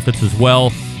grill benefits as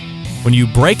well. When you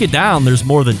break it down, there's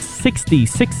more than 60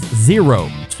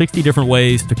 different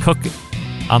ways to cook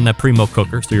on that Primo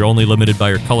cooker, so you're only limited by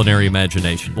your culinary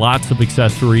imagination. Lots of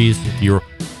accessories. If you're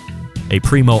a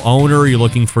Primo owner, you're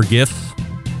looking for gifts.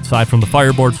 Aside from the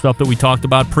Fireboard stuff that we talked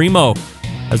about, Primo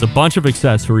has a bunch of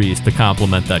accessories to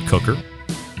complement that cooker.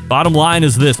 Bottom line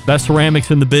is this: best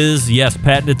ceramics in the biz, yes.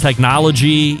 Patented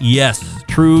technology, yes.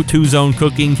 True two-zone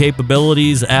cooking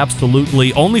capabilities,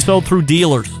 absolutely. Only sold through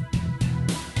dealers.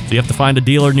 So you have to find a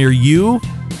dealer near you,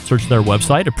 search their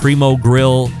website at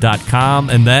primogrill.com,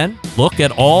 and then look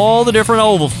at all the different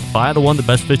ovals. Buy the one that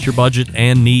best fits your budget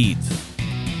and needs.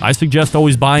 I suggest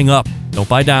always buying up. Don't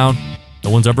buy down.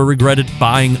 No one's ever regretted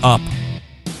buying up.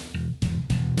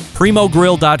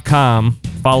 primogrill.com.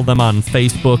 Follow them on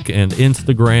Facebook and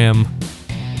Instagram.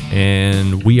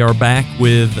 And we are back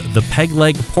with the Peg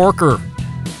Leg Porker.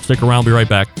 Stick around, be right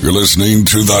back. You're listening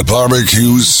to the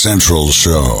Barbecue Central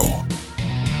Show.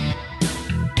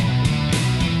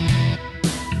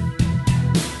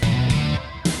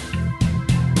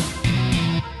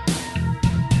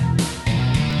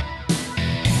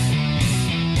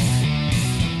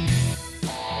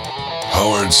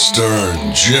 Howard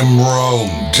Stern, Jim Rome,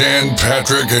 Dan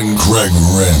Patrick, and Greg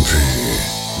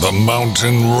Rempe. The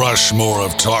Mountain Rushmore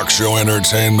of talk show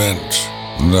entertainment.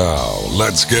 Now,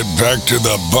 let's get back to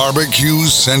the Barbecue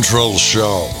Central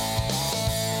Show.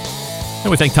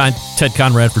 And we thank Ted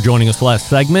Conrad for joining us last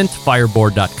segment,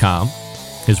 Fireboard.com,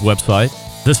 his website.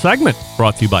 This segment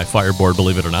brought to you by Fireboard,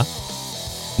 believe it or not.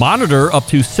 Monitor up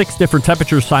to 6 different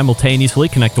temperatures simultaneously.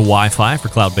 Connect to Wi-Fi for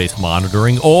cloud-based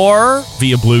monitoring or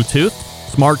via Bluetooth.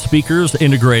 Smart speakers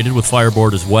integrated with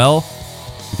Fireboard as well.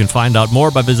 You can find out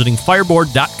more by visiting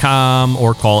Fireboard.com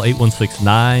or call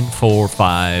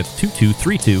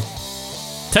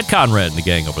 816-945-2232. Ted Conrad and the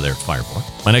gang over there at Fireboard.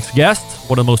 My next guest,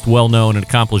 one of the most well-known and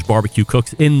accomplished barbecue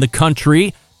cooks in the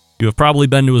country. You have probably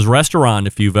been to his restaurant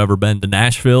if you've ever been to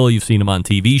Nashville. You've seen him on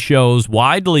TV shows.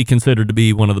 Widely considered to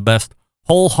be one of the best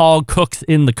whole hog cooks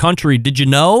in the country. Did you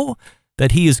know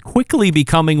that he is quickly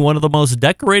becoming one of the most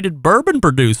decorated bourbon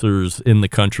producers in the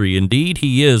country? Indeed,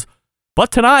 he is.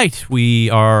 But tonight, we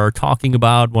are talking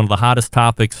about one of the hottest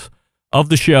topics of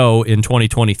the show in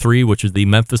 2023, which is the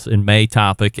Memphis in May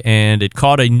topic. And it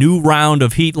caught a new round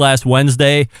of heat last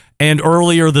Wednesday and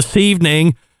earlier this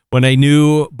evening when a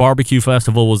new barbecue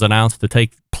festival was announced to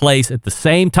take place at the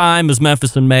same time as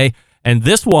Memphis in May. And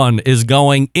this one is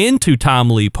going into Tom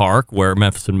Lee Park, where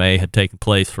Memphis in May had taken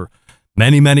place for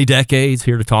many, many decades.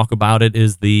 Here to talk about it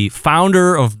is the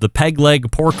founder of the Peg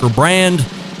Leg Porker brand.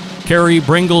 Kerry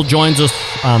Bringle joins us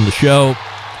on the show.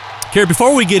 Kerry,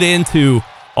 before we get into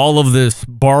all of this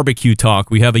barbecue talk,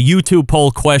 we have a YouTube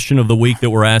poll question of the week that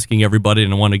we're asking everybody,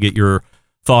 and I want to get your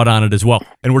thought on it as well.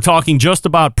 And we're talking just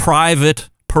about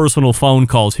private, personal phone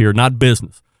calls here, not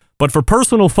business. But for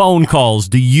personal phone calls,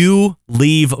 do you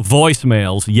leave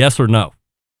voicemails, yes or no?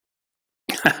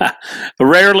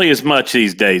 Rarely as much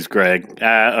these days, Greg.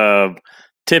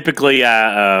 Typically,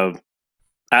 I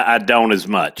don't as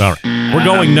much. All right. We're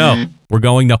going no. We're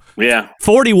going no. Yeah.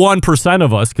 41%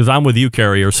 of us, because I'm with you,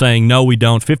 Kerry, are saying no, we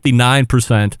don't.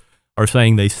 59% are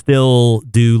saying they still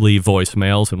do leave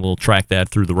voicemails, and we'll track that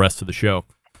through the rest of the show.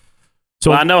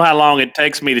 So well, I know how long it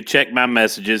takes me to check my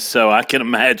messages, so I can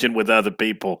imagine with other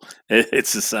people,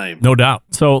 it's the same. No doubt.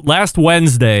 So last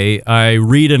Wednesday, I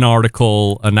read an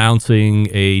article announcing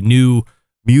a new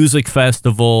music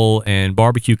festival and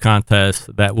barbecue contest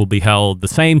that will be held the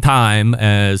same time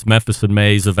as Memphis in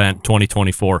May's event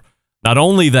 2024, Not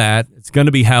only that, it's going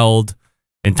to be held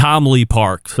in Tom Lee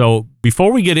Park. So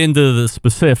before we get into the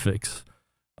specifics,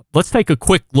 let's take a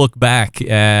quick look back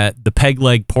at the Peg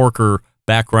Leg Porker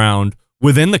background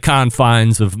within the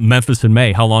confines of Memphis in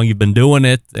May. How long you've been doing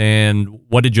it, and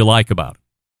what did you like about it?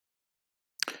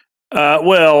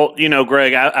 Well,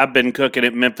 Greg, I've been cooking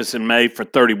at Memphis in May for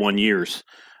 31 years.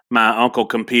 My uncle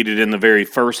competed in the very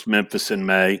first Memphis in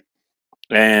May.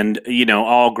 And,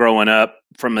 all growing up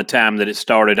from the time that it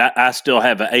started, I still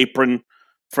have an apron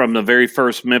from the very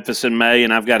first Memphis in May,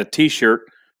 and I've got a T-shirt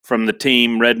from the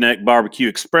team Redneck Barbecue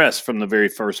Express from the very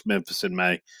first Memphis in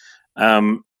May.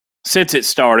 Since it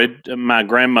started, my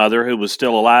grandmother, who was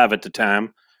still alive at the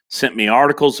time, sent me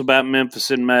articles about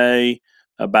Memphis in May,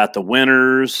 about the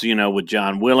winners, with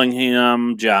John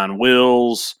Willingham, John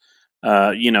Wills.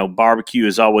 Barbecue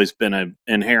has always been an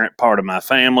inherent part of my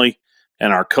family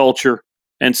and our culture.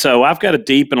 And so I've got a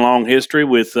deep and long history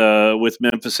with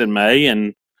Memphis in May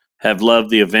and have loved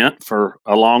the event for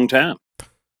a long time.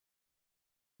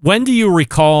 When do you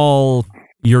recall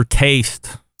your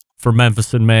taste for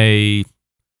Memphis in May,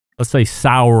 let's say,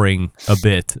 souring a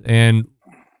bit? And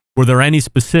were there any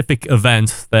specific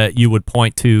events that you would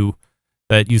point to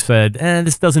that you said,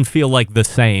 this doesn't feel like the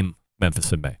same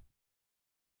Memphis in May?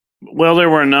 Well, there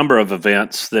were a number of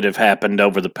events that have happened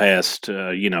over the past,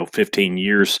 15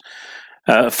 years.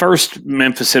 First,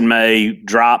 Memphis in May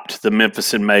dropped the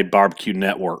Memphis in May Barbecue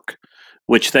Network,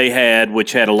 which had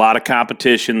a lot of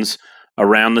competitions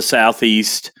around the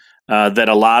Southeast that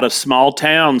a lot of small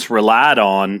towns relied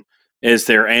on as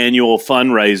their annual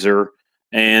fundraiser.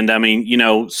 And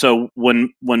so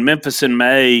when Memphis in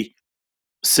May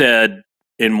said,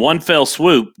 in one fell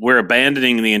swoop, we're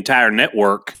abandoning the entire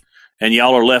network and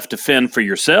y'all are left to fend for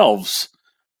yourselves,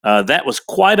 that was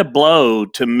quite a blow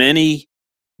to many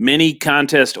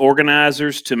contest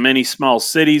organizers, to many small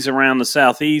cities around the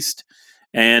Southeast.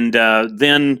 And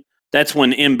then that's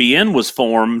when MBN was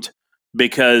formed,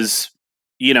 because,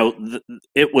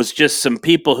 it was just some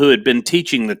people who had been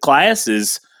teaching the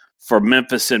classes for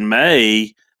Memphis in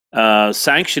May,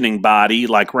 sanctioning body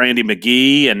like Randy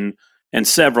McGee and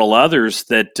several others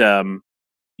that,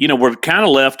 were kind of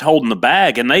left holding the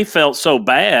bag. And they felt so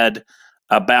bad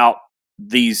about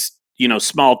these,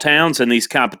 small towns and these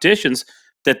competitions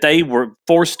that they were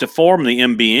forced to form the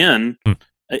MBN,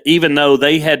 even though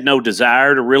they had no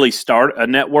desire to really start a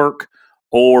network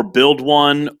or build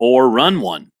one or run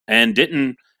one, and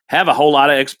didn't have a whole lot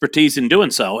of expertise in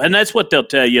doing so. And that's what they'll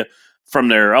tell you from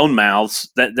their own mouths.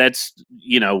 That's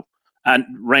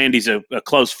Randy's a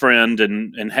close friend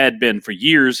and had been for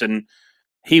years, and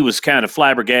he was kind of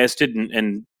flabbergasted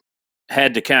and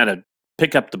had to kind of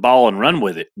pick up the ball and run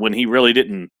with it when he really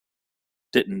didn't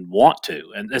want to.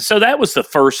 And so that was the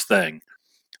first thing.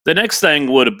 The next thing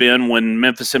would have been when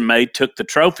Memphis in May took the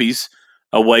trophies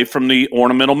away from the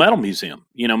Ornamental Metal Museum.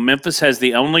 Memphis has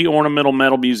the only ornamental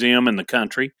metal museum in the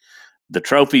country. The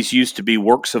trophies used to be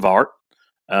works of art.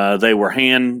 They were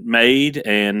handmade,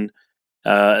 and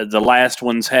the last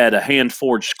ones had a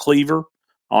hand-forged cleaver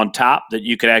on top that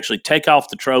you could actually take off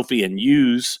the trophy and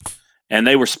use, and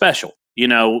they were special.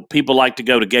 People like to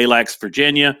go to Galax,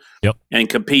 Virginia, and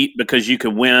compete because you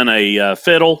could win a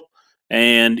fiddle,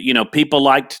 and people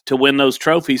liked to win those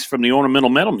trophies from the Ornamental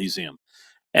Metal Museum.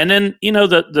 And then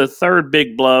the third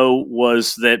big blow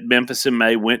was that Memphis in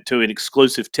May went to an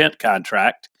exclusive tent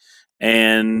contract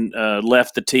and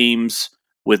left the teams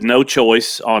with no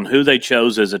choice on who they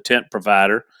chose as a tent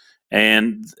provider.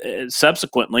 And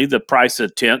subsequently, the price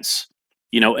of tents,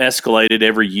 escalated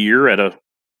every year at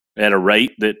a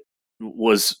rate that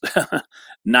was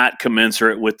not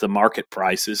commensurate with the market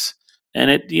prices. And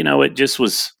it just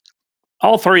was,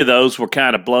 all three of those were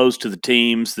kind of blows to the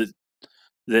teams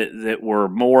that were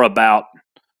more about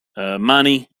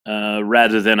money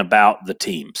rather than about the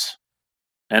teams.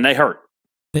 And they hurt.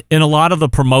 In a lot of the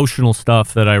promotional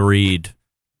stuff that I read,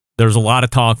 there's a lot of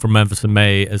talk from Memphis in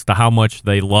May as to how much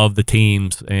they love the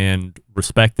teams and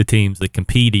respect the teams that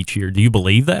compete each year. Do you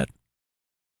believe that?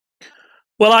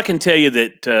 Well, I can tell you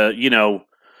that,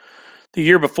 the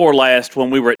year before last, when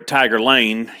we were at Tiger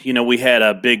Lane, we had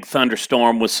a big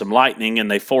thunderstorm with some lightning, and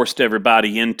they forced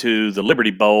everybody into the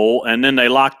Liberty Bowl, and then they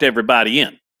locked everybody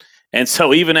in. And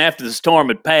so even after the storm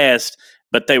had passed,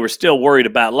 but they were still worried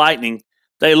about lightning,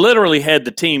 they literally had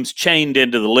the teams chained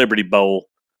into the Liberty Bowl.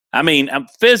 I mean,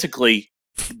 physically,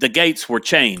 the gates were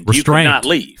chained. Restrained. You could not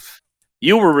leave.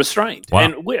 You were restrained.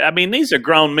 Wow. And these are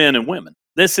grown men and women.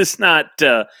 This is not,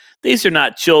 these are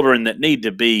not children that need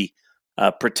to be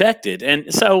protected.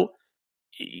 And so,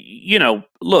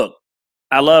 look,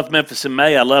 I love Memphis in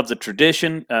May. I love the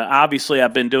tradition. Obviously,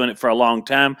 I've been doing it for a long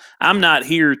time. I'm not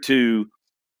here to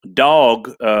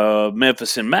dog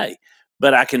Memphis in May.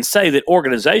 But I can say that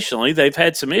organizationally, they've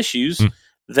had some issues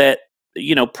that,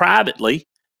 privately,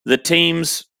 the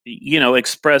teams,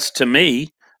 expressed to me,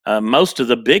 most of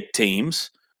the big teams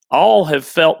all have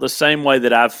felt the same way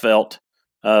that I've felt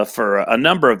for a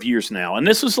number of years now. And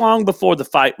this was long before the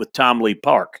fight with Tom Lee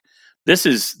Park. This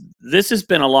has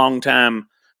been a long time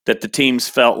that the teams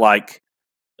felt like,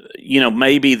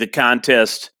 maybe the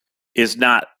contest is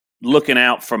not looking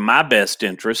out for my best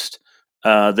interest.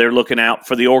 They're looking out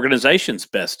for the organization's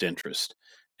best interest.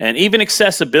 And even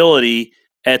accessibility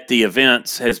at the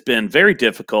events has been very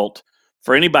difficult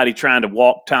for anybody trying to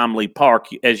walk Tom Lee Park.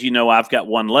 As you know, I've got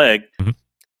one leg.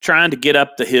 Trying to get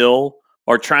up the hill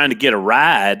or trying to get a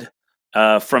ride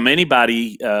from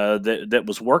anybody that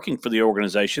was working for the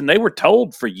organization. They were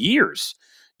told for years,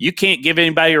 you can't give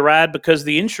anybody a ride because of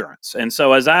the insurance. And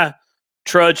so as I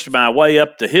trudged my way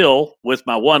up the hill with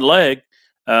my one leg,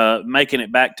 making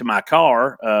it back to my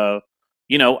car,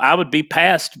 I would be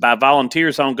passed by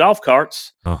volunteers on golf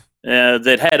carts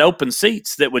that had open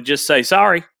seats that would just say,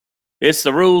 sorry, it's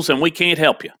the rules and we can't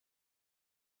help you.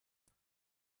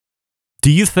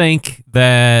 Do you think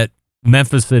that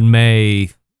Memphis in May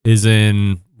is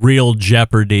in real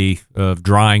jeopardy of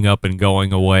drying up and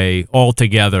going away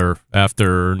altogether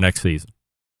after next season?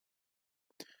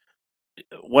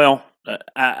 Well,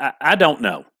 I don't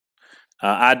know.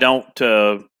 I don't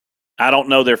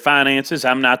know their finances.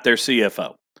 I'm not their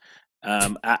CFO.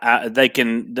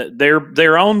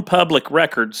 Their own public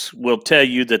records will tell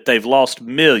you that they've lost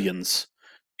millions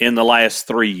in the last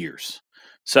 3 years.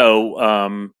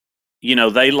 So,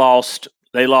 they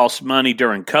lost money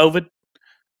during COVID.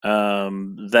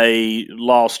 They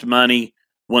lost money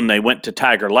when they went to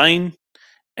Tiger Lane,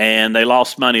 and they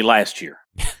lost money last year.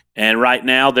 And right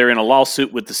now they're in a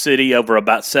lawsuit with the city over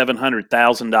about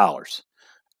 $700,000.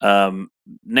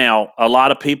 Now, a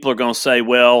lot of people are going to say,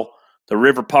 well, the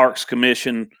River Parks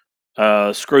Commission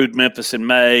screwed Memphis in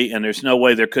May, and there's no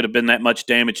way there could have been that much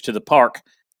damage to the park.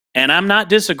 And I'm not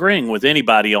disagreeing with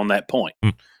anybody on that point.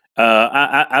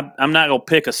 I'm not going to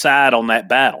pick a side on that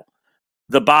battle.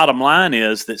 The bottom line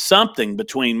is that something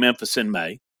between Memphis in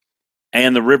May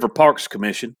and the River Parks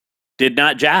Commission did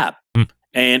not jibe.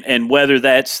 And whether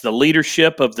that's the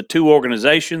leadership of the two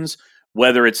organizations,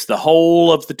 whether it's the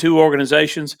whole of the two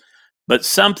organizations, but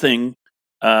something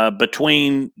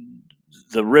between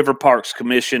the River Parks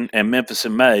Commission and Memphis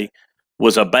in May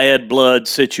was a bad blood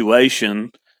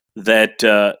situation that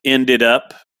ended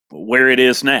up where it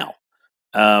is now.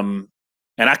 And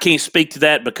I can't speak to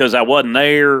that because I wasn't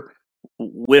there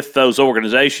with those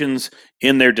organizations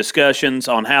in their discussions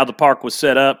on how the park was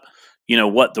set up,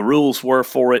 what the rules were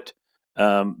for it.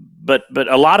 But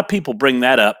a lot of people bring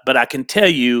that up. But I can tell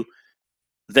you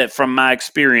that from my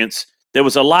experience, there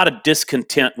was a lot of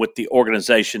discontent with the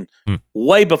organization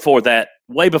way before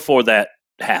that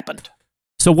happened.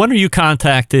 So when are you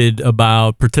contacted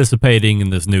about participating in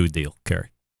this new deal,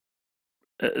 Kerry?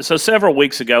 So several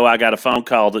weeks ago, I got a phone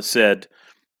call that said,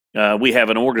 we have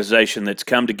an organization that's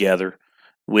come together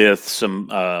with some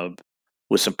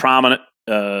prominent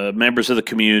members of the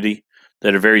community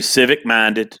that are very civic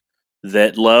minded,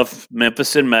 that love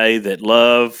Memphis in May, that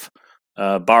love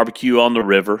barbecue on the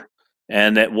river,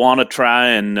 and that want to try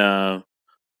and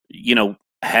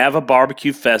have a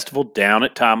barbecue festival down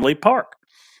at Tom Lee Park.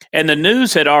 And the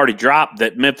news had already dropped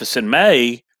that Memphis in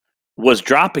May was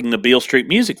dropping the Beale Street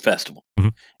Music Festival.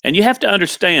 And you have to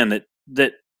understand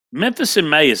that Memphis in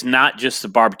May is not just the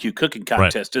barbecue cooking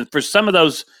contest. Right. And for some of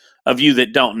those of you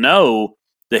that don't know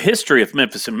the history of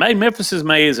Memphis in May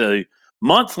is a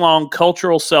month-long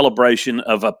cultural celebration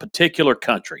of a particular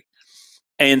country.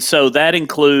 And so that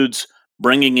includes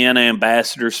bringing in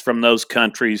ambassadors from those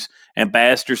countries,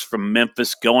 ambassadors from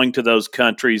Memphis going to those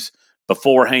countries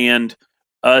beforehand,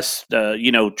 us,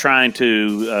 trying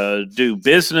to do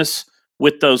business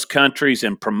with those countries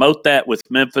and promote that with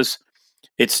Memphis.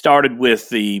 It started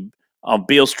with on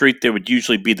Beale Street, there would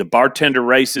usually be the bartender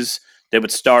races that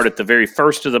would start at the very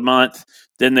first of the month.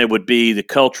 Then there would be the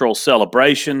cultural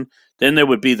celebration. Then there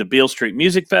would be the Beale Street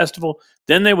Music Festival.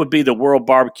 Then there would be the World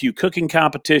Barbecue Cooking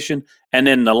Competition. And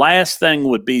then the last thing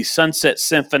would be Sunset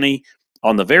Symphony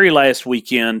on the very last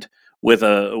weekend with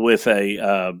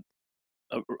a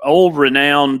old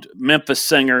renowned Memphis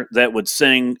singer that would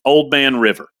sing Old Man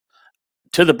River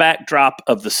to the backdrop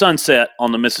of the sunset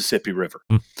on the Mississippi River.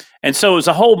 And so it was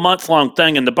a whole month-long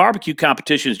thing, and the barbecue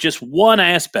competition is just one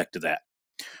aspect of that.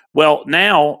 Well,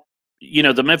 now,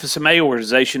 the Memphis in May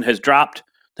organization they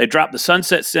dropped the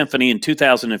Sunset Symphony in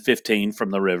 2015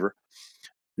 from the river.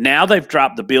 Now they've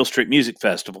dropped the Beale Street Music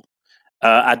Festival.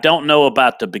 I don't know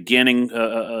about the beginning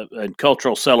and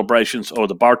cultural celebrations or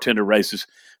the bartender races,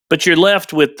 but you're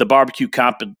left with the barbecue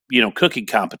cooking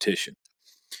competition.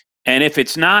 And if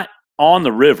it's not on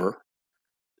the river,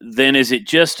 then is it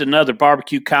just another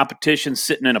barbecue competition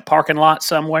sitting in a parking lot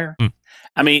somewhere?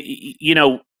 I mean,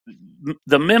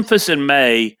 the Memphis in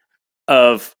May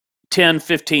of 10,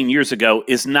 15 years ago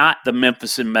is not the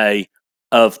Memphis in May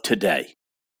of today.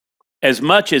 As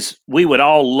much as we would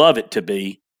all love it to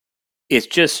be, it's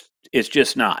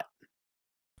just not.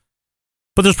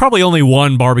 But there's probably only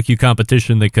one barbecue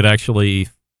competition that could actually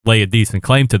lay a decent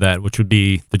claim to that, which would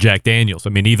be the Jack Daniels.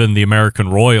 I mean, even the American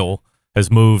Royal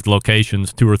has moved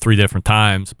locations 2 or 3 different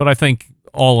times. But I think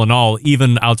all in all,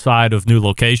 even outside of new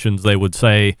locations, they would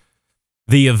say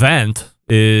the event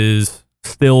is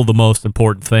still the most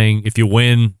important thing. If you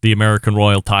win the American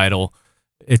Royal title,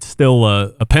 it's still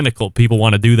a pinnacle. People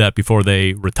want to do that before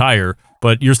they retire.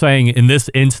 But you're saying in this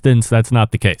instance, that's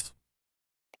not the case.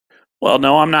 Well,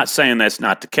 no, I'm not saying that's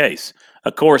not the case.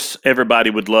 Of course, everybody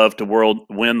would love to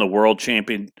win the world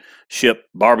championship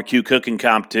barbecue cooking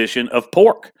competition of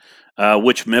pork,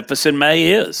 which Memphis in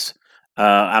May is.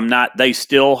 They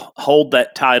still hold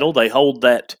that title. They hold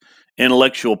that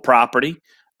intellectual property.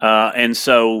 And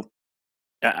so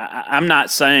I'm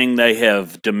not saying they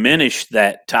have diminished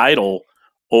that title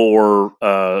or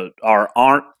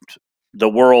aren't the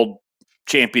world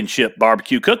championship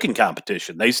barbecue cooking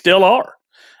competition. They still are.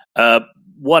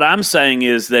 What I'm saying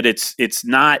is that it's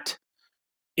not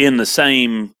in the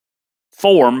same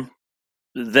form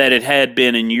that it had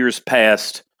been in years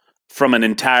past from an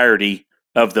entirety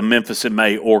of the Memphis in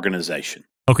May organization.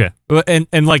 Okay.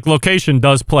 And like location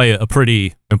does play a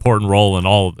pretty important role in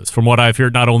all of this. From what I've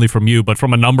heard, not only from you, but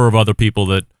from a number of other people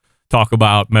that talk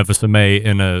about Memphis in May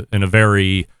in a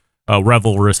very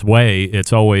revelrous way.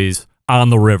 It's always on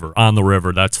the river, on the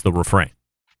river. That's the refrain.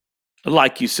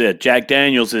 Like you said, Jack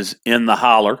Daniels is in the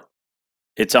holler.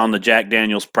 It's on the Jack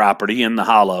Daniels property in the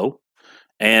hollow.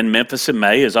 And Memphis in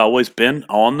May has always been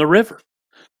on the river.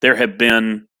 There have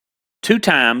been 2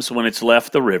 times when it's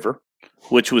left the river,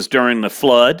 which was during the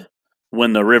flood,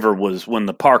 when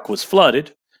the park was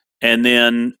flooded. And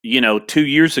then, 2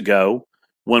 years ago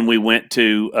when we went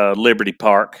to Liberty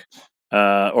Park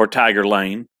or Tiger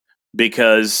Lane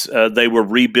because they were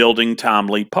rebuilding Tom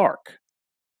Lee Park.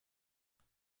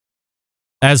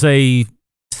 As a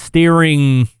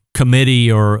steering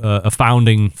committee or a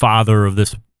founding father of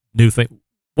this new thing,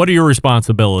 what are your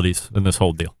responsibilities in this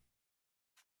whole deal?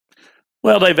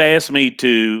 Well, they've asked me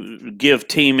to give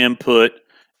team input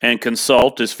and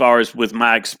consult as far as with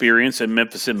my experience in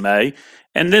Memphis in May.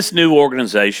 And this new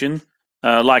organization,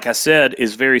 like I said,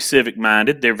 is very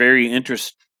civic-minded. They're very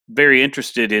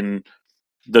interested in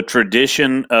the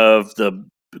tradition of the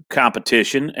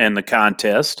competition and the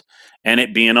contest and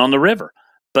it being on the river.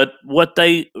 But what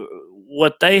they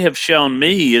have shown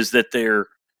me is that they're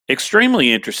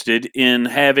extremely interested in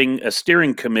having a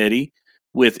steering committee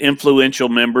with influential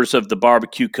members of the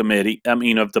barbecue community,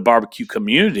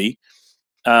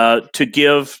 to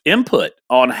give input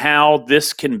on how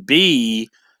this can be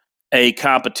a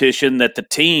competition that the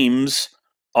teams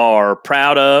are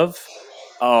proud of,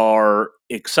 are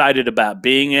excited about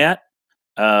being at,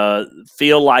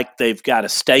 feel like they've got a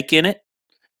stake in it,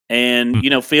 and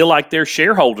feel like they're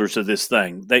shareholders of this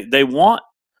thing. They want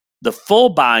the full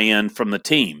buy-in from the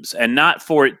teams, and not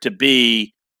for it to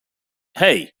be,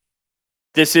 hey,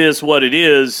 this is what it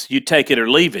is. You take it or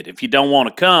leave it. If you don't want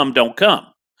to come, don't come.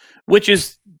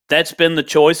 That's been the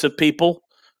choice of people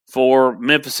for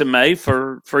Memphis in May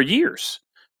for years.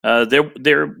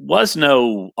 There was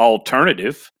no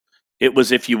alternative. It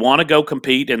was, if you want to go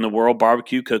compete in the World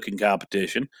Barbecue Cooking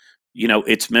Competition,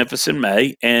 it's Memphis in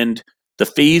May, and the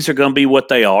fees are going to be what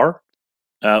they are,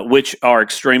 which are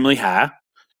extremely high.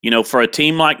 For a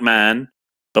team like mine,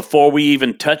 before we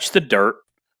even touch the dirt,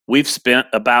 we've spent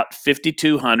about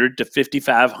 $5,200 to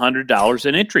 $5,500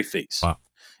 in entry fees. Wow.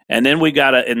 And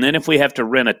then if we have to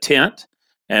rent a tent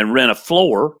and rent a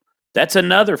floor, that's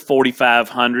another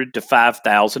 $4,500 to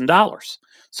 $5,000.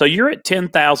 So you're at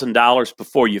 $10,000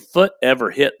 before your foot ever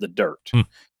hit the dirt.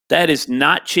 That is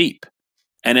not cheap.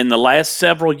 And in the last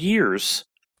several years,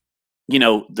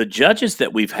 the judges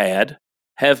that we've had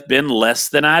have been less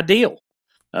than ideal.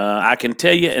 I can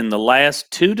tell you in the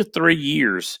last 2 to 3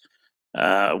 years,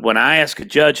 when I ask a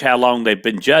judge how long they've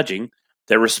been judging,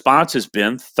 their response has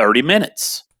been 30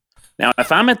 minutes. Now,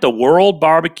 if I'm at the World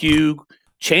Barbecue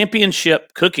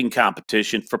Championship Cooking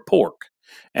Competition for pork,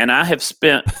 and I have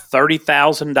spent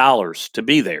 $30,000 to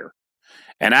be there,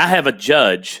 and I have a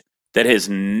judge that has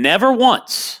never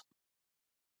once,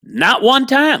 not one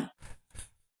time,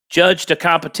 judged a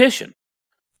competition,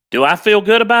 Do I feel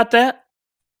good about that?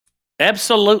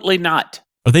 Absolutely not.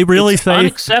 Are they really It's say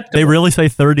unacceptable. they really say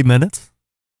 30 minutes?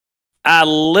 I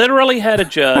literally had a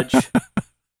judge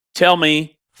tell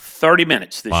me 30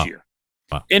 minutes this Wow. year.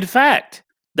 Wow. In fact,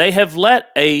 they have let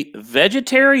a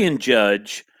vegetarian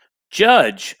judge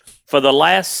for the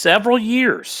last several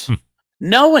years,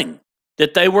 knowing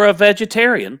that they were a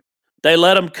vegetarian. They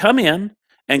let them come in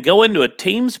and go into a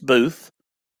team's booth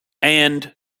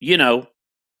and,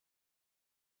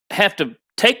 have to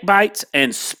take bites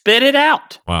and spit it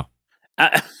out. Wow.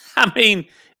 I mean,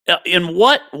 in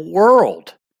what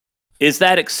world is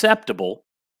that acceptable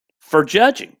for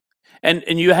judging? And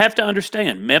you have to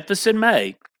understand, Memphis in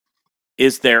May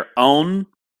is their own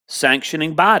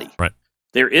sanctioning body. Right.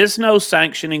 There is no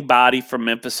sanctioning body for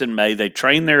Memphis in May. They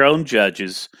train their own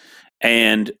judges,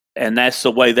 and that's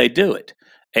the way they do it.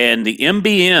 And the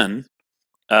MBN,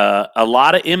 a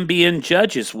lot of MBN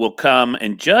judges will come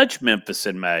and judge Memphis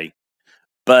in May,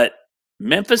 but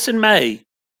Memphis in May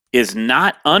is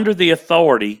not under the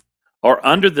authority or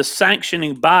under the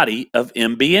sanctioning body of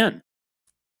MBN.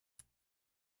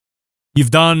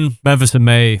 You've done Memphis in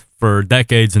May for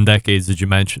decades and decades, as you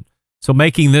mentioned. So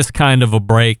making this kind of a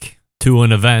break to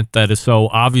an event that is so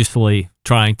obviously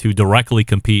trying to directly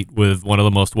compete with one of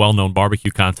the most well-known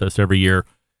barbecue contests every year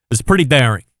is pretty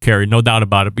daring, Kerry, no doubt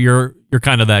about it. But you're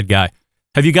kind of that guy.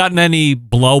 Have you gotten any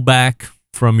blowback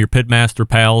from your pitmaster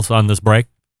pals on this break?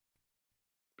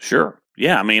 Sure.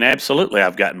 Yeah, I mean, absolutely.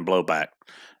 I've gotten blowback.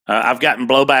 I've gotten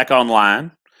blowback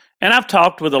online, and I've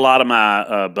talked with a lot of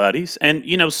my buddies, and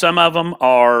some of them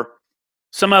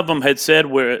have said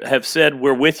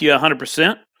we're with you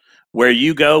 100%. Where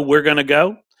you go, we're going to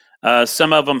go.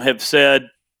 Some of them have said,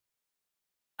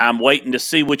 I'm waiting to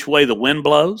see which way the wind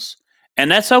blows, and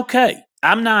that's okay.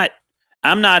 I'm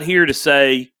not here to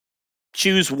say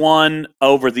choose one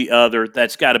over the other.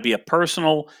 That's got to be a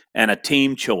personal and a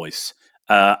team choice.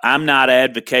 I'm not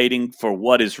advocating for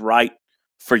what is right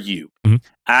for you. Mm-hmm.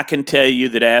 I can tell you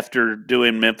that after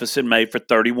doing Memphis in May for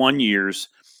 31 years,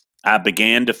 I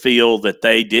began to feel that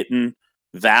they didn't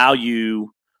value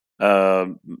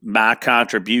my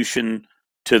contribution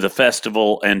to the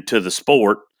festival and to the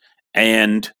sport,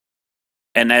 and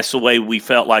that's the way we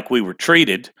felt like we were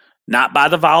treated, not by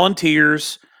the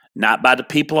volunteers, not by the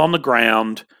people on the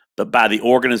ground, but by the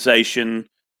organization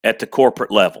at the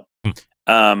corporate level.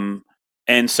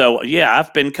 And so, yeah,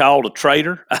 I've been called a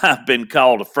traitor. I've been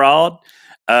called a fraud.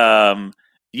 I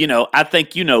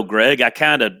think Greg. I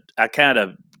kind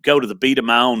of go to the beat of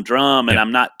my own drum, and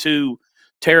I'm not too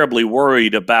terribly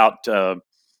worried about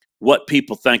what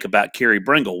people think about Kerry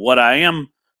Bringle. What I am,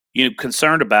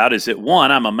 concerned about is that,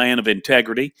 one, I'm a man of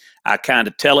integrity. I kind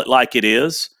of tell it like it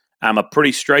is. I'm a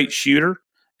pretty straight shooter,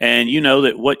 and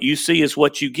that what you see is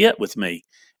what you get with me.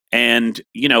 And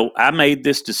I made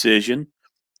this decision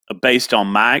based on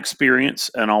my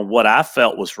experience and on what I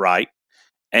felt was right.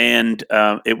 And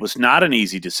it was not an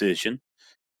easy decision.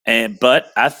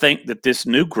 But I think that this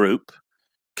new group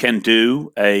can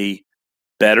do a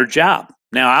better job.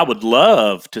 Now, I would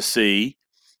love to see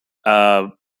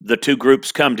the two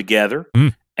groups come together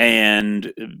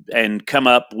and come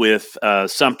up with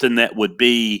something that would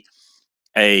be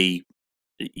a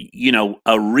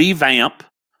revamp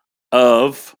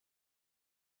of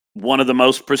one of the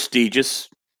most prestigious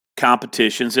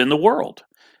competitions in the world.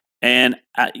 And,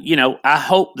 I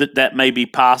hope that may be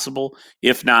possible.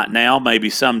 If not now, maybe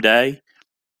someday.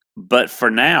 But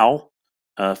for now,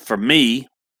 for me,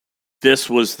 this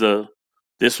was the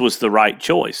right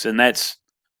choice. And that's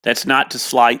not to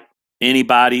slight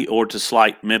anybody or to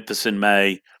slight Memphis in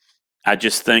May. I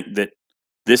just think that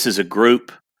this is a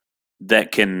group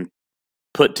that can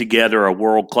put together a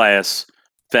world-class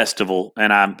festival,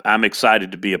 and I'm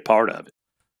excited to be a part of it.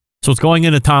 So it's going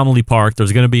into Tom Lee Park.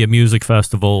 There's going to be a music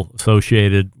festival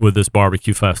associated with this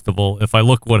barbecue festival. If I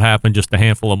look what happened just a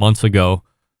handful of months ago,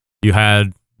 you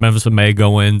had Memphis in May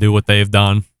go in, do what they've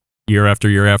done year after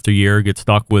year after year, get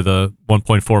stuck with a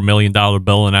 $1.4 million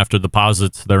bill, and after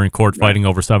deposits, they're in court fighting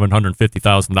over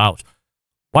 $750,000.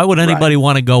 Why would anybody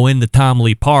want to go into Tom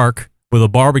Lee Park with a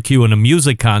barbecue and a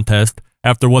music contest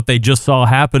after what they just saw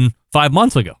happen 5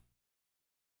 months ago?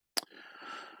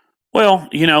 Well,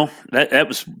 that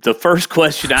was the first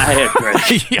question I had,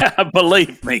 Greg. Yeah,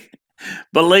 believe me.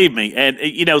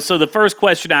 And, so the first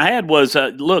question I had was,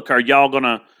 look, are y'all going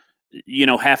to,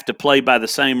 have to play by the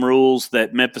same rules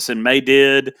that Memphis in May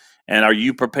did? And are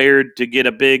you prepared to get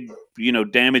a big,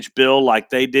 damage bill like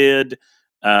they did?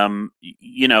 And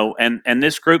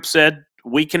this group said,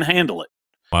 we can handle it.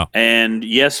 Wow. And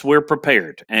yes, we're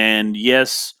prepared. And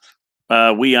yes,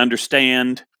 we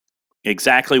understand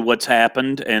exactly what's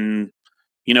happened, and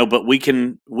but we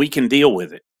can deal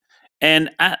with it. And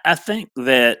I think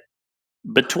that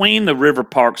between the River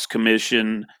Parks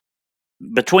Commission,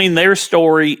 between their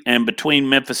story and between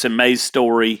Memphis and May's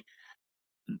story,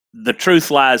 the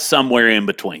truth lies somewhere in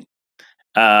between.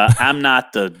 I'm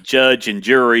not the judge and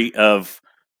jury of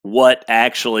what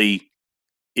actually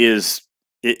is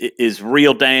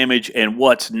real damage and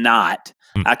what's not.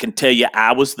 I can tell you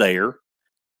I was there.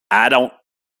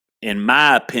 In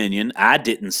my opinion, I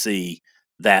didn't see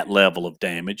that level of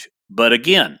damage. But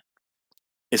again,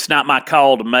 it's not my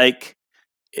call to make.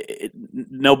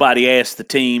 Nobody asked the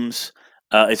teams.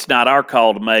 It's not our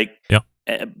call to make. Yep.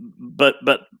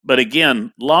 But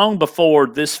again, long before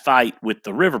this fight with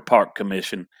the River Park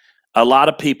Commission, a lot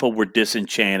of people were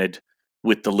disenchanted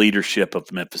with the leadership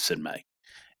of Memphis in May.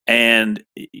 And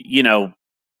you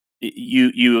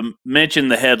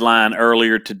mentioned the headline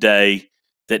earlier today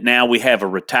that now we have a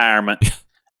retirement.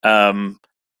 I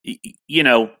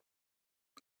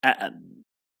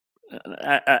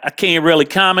can't really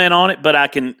comment on it, but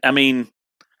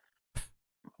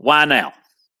why now?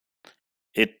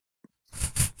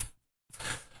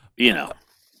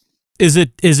 Is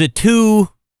it too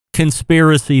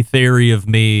conspiracy theory of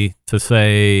me to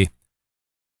say,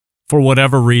 for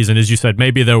whatever reason, as you said,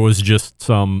 maybe there was just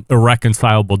some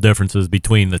irreconcilable differences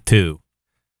between the two?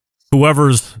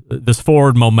 Whoever's this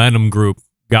Forward Momentum group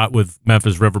got with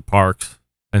Memphis River Parks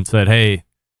and said, hey,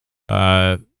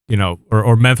 or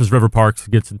Memphis River Parks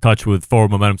gets in touch with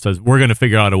Forward Momentum, says, we're going to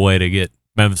figure out a way to get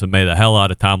Memphis and May the hell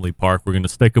out of Tom Lee Park. We're going to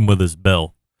stick them with this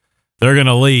bill. They're going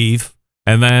to leave,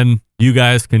 and then you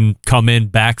guys can come in,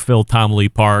 backfill Tom Lee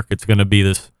Park. It's going to be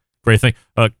this great thing.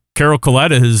 Carol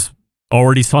Coletta has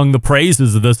already sung the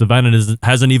praises of this event, and it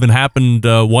hasn't even happened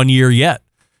 1 year yet.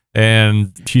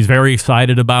 And she's very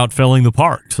excited about filling the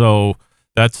park. So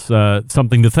that's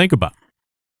something to think about.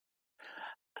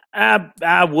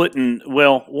 I wouldn't.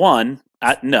 Well,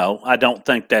 no, I don't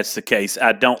think that's the case.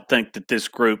 I don't think that this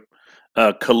group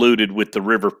colluded with the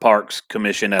River Parks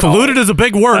Commission at all. Colluded is a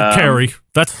big word, Kerry.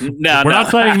 We're not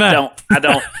saying that. I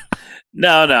don't.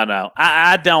 No.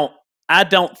 I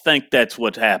don't think that's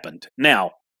what happened.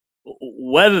 Now,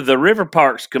 whether the River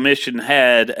Parks Commission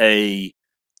had a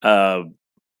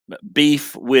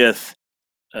beef with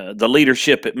the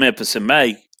leadership at Memphis in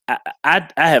May, I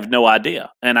have no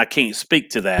idea, and I can't speak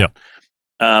to that. Yep.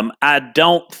 I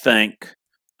don't think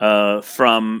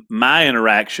from my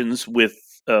interactions with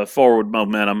Forward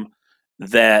Momentum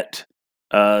that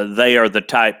they are the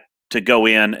type to go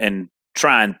in and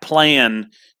try and plan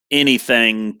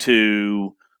anything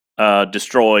to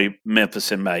destroy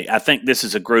Memphis in May. I think this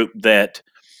is a group that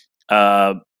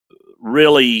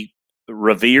really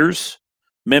reveres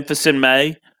Memphis in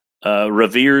May,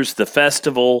 reveres the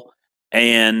festival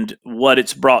and what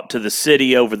it's brought to the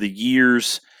city over the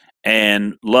years,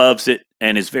 and loves it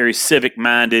and is very civic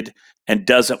minded and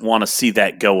doesn't want to see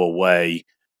that go away.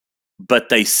 But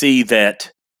they see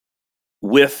that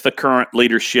with the current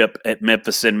leadership at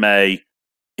Memphis in May,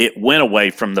 it went away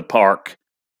from the park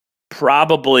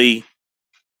probably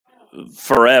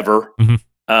forever,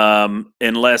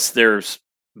 unless there's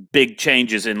big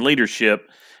changes in leadership.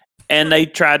 And they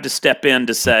tried to step in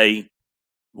to say,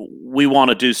 we want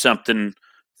to do something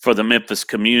for the Memphis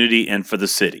community and for the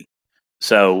city.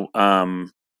 So,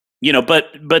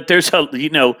 but there's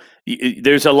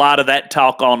there's a lot of that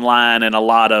talk online, and a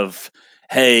lot of,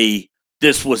 hey,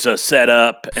 this was a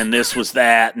setup and this was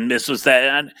that and this was that.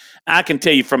 And I can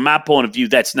tell you from my point of view,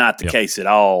 that's not the case at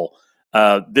all.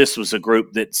 This was a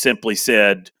group that simply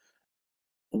said,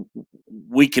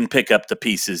 we can pick up the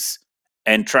pieces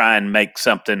and try and make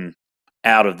something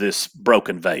out of this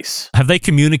broken vase. Have they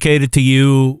communicated to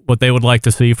you what they would like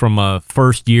to see from a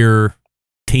first-year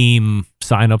team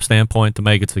sign-up standpoint to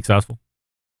make it successful?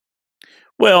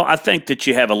 Well, I think that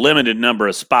you have a limited number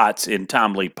of spots in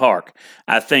Tom Lee Park.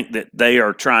 I think that they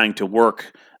are trying to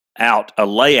work out a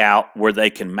layout where they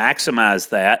can maximize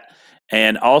that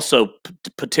and also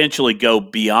potentially go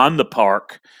beyond the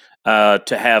park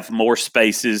to have more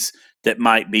spaces that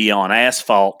might be on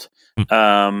asphalt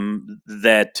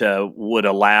that would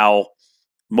allow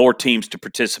more teams to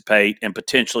participate and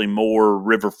potentially more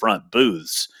riverfront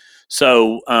booths.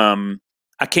 So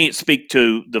I can't speak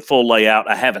to the full layout.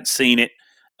 I haven't seen it.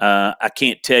 I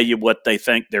can't tell you what they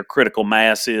think their critical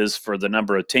mass is for the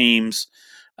number of teams.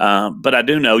 But I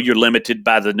do know you're limited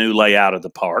by the new layout of the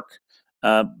park.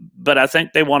 But I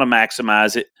think they want to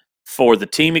maximize it for the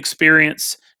team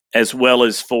experience as well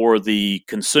as for the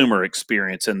consumer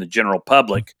experience and the general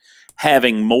public,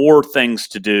 having more things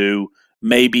to do,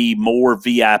 maybe more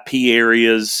VIP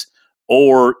areas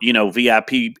or,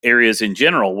 VIP areas in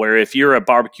general, where if you're a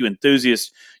barbecue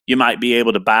enthusiast, you might be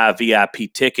able to buy a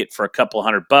VIP ticket for a couple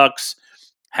 $100,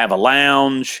 have a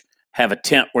lounge, have a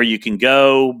tent where you can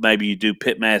go. Maybe you do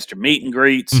pitmaster meet and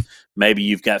greets. Maybe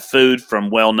you've got food from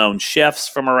well-known chefs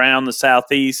from around the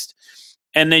Southeast.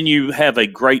 And then you have a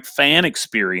great fan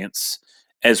experience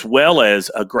as well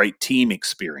as a great team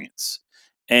experience.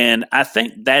 And I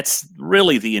think that's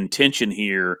really the intention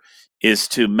here, is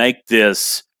to make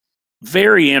this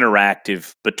very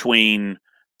interactive between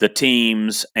the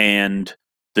teams and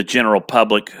the general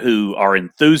public who are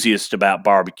enthusiasts about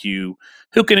barbecue,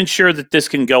 who can ensure that this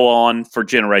can go on for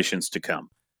generations to come.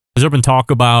 Has there been talk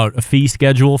about a fee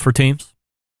schedule for teams?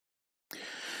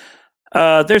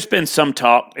 There's been some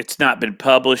talk. It's not been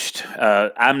published.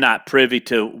 I'm not privy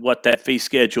to what that fee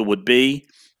schedule would be.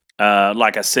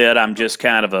 Like I said, I'm just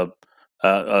kind of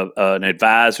an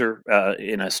advisor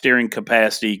in a steering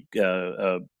capacity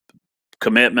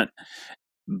commitment.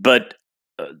 But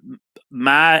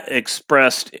my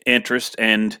expressed interest,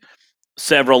 and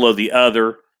several of the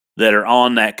other that are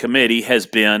on that committee, has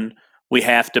been, we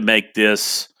have to make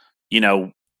this,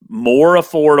 more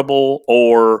affordable,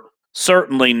 or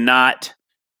certainly not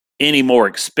any more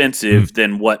expensive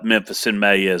than what Memphis in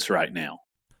May is right now.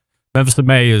 Memphis in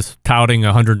May is touting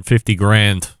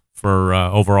 $150,000 for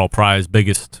overall prize,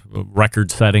 biggest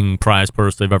record-setting prize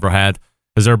purse they've ever had.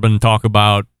 Has there been talk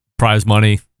about prize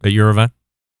money at your event?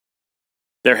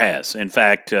 There has. In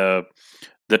fact, the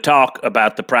talk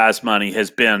about the prize money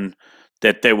has been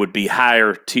that there would be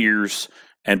higher tiers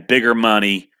and bigger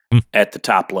money at the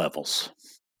top levels.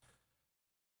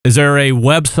 Is there a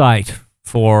website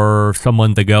for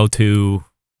someone to go to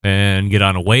and get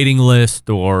on a waiting list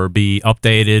or be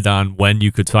updated on when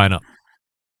you could sign up?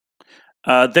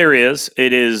 There is.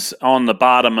 It is on the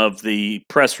bottom of the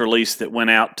press release that went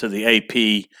out to the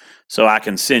AP, so I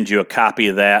can send you a copy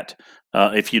of that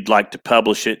if you'd like to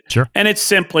publish it. Sure. And it's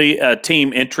simply a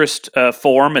team interest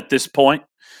form at this point.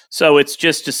 So it's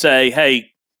just to say,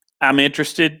 hey, I'm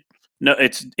interested. No,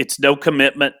 it's no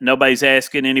commitment. Nobody's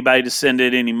asking anybody to send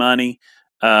it any money.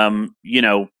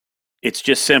 It's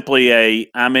just simply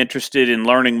I'm interested in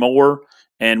learning more.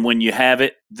 And when you have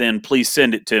it, then please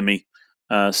send it to me.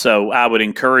 So I would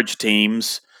encourage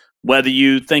teams, whether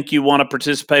you think you want to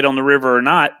participate on the river or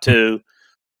not, to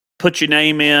put your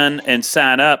name in and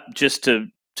sign up, just to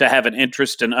have an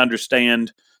interest and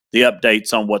understand the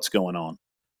updates on what's going on.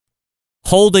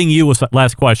 Holding you aside,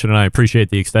 last question, and I appreciate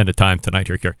the extended time tonight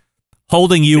here, Kerry.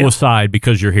 Holding you aside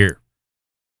because you're here,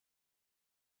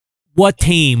 what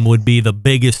team would be the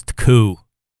biggest coup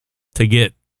to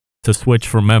get to switch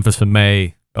from Memphis in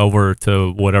May over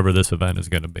to whatever this event is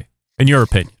going to be, in your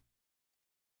opinion?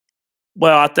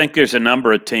 Well, I think there's a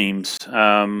number of teams.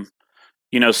 Some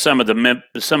of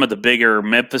the bigger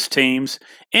Memphis teams.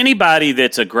 Anybody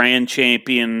that's a grand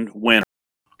champion winner.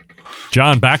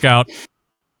 John, back out.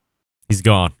 He's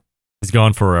gone. He's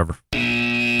gone forever.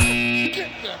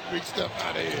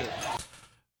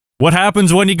 What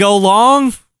happens when you go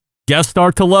long? Guests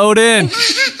start to load in.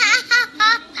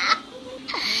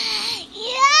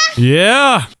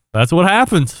 Yeah, that's what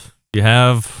happens. You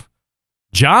have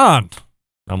John.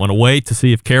 I'm going to wait to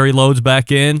see if Kerry loads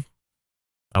back in.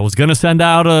 I was going to send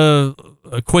out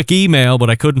a quick email, but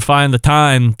I couldn't find the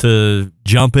time to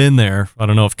jump in there. I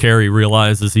don't know if Kerry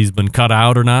realizes he's been cut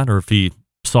out or not, or if he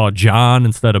saw John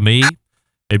instead of me.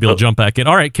 Maybe he'll jump back in.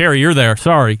 All right, Kerry, you're there.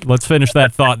 Sorry. Let's finish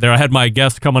that thought there. I had my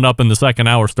guest coming up in the second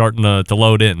hour starting to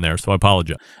load in there, so I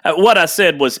apologize. What I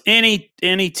said was any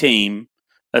team,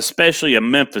 especially a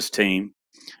Memphis team,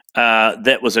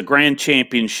 that was a grand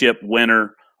championship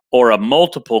winner or a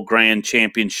multiple grand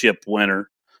championship winner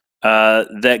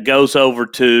that goes over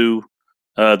to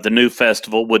the new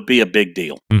festival would be a big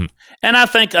deal. And I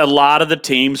think a lot of the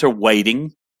teams are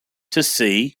waiting to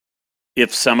see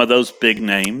if some of those big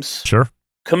names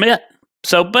commit.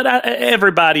 So, but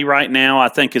everybody right now, I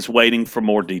think, is waiting for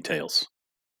more details.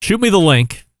 Shoot me the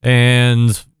link,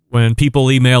 and when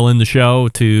people email in the show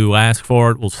to ask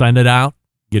for it, we'll send it out,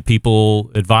 get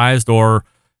people advised, or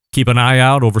keep an eye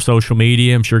out over social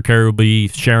media. I'm sure Kerry will be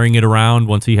sharing it around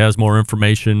once he has more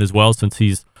information as well, since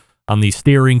he's on the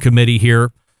steering committee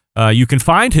here. You can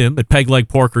find him at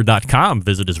peglegporker.com.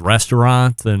 Visit his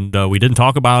restaurant, and we didn't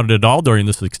talk about it at all during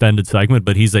this extended segment,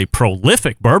 but he's a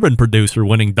prolific bourbon producer,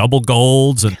 winning double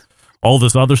golds and all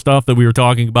this other stuff that we were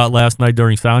talking about last night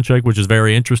during Soundcheck, which is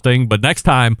very interesting. But next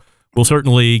time, we'll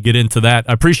certainly get into that.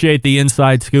 I appreciate the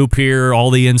inside scoop here, all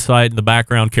the insight in the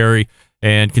background, Kerry,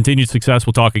 and continued success.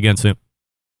 We'll talk again soon.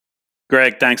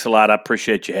 Greg, thanks a lot. I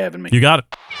appreciate you having me. You got it.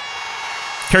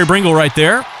 Kerry Bringle right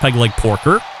there, Peg Leg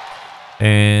Porker.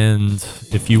 And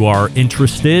if you are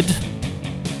interested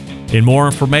in more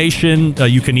information,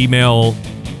 you can email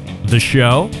the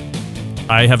show.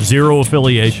 I have zero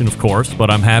affiliation, of course, but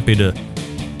I'm happy to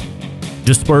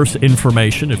disperse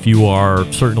information if you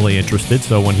are certainly interested.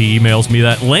 So when he emails me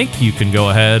that link, you can go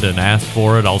ahead and ask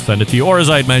for it. I'll send it to you. Or as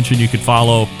I'd mentioned, you could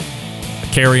follow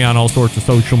Carrie on all sorts of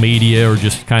social media, or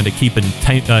just kind of keep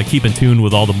in tune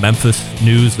with all the Memphis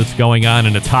news that's going on.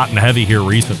 And it's hot and heavy here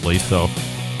recently, so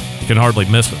you can hardly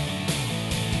miss it.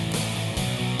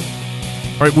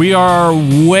 All right, we are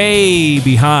way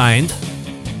behind,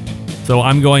 so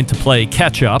I'm going to play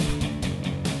catch up,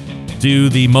 do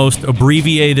the most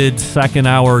abbreviated second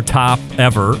hour top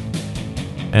ever,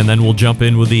 and then we'll jump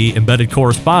in with the embedded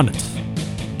correspondence.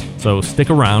 So stick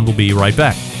around, we'll be right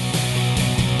back.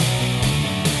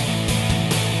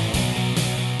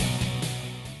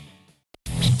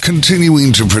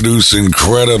 Continuing to produce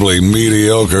incredibly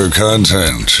mediocre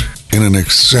content in an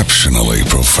exceptionally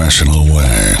professional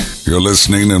way. You're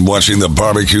listening and watching the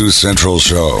Barbecue Central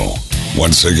Show.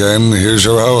 Once again, here's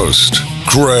your host,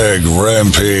 Greg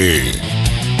Rempe.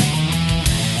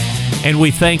 And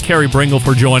we thank Carrie Bringle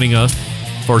for joining us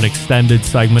for an extended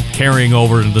segment carrying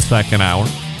over into the second hour.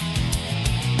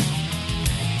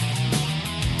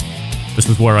 This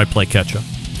is where I play catch-up.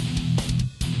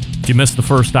 If you missed the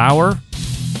first hour,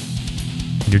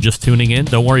 you're just tuning in,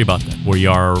 don't worry about that. We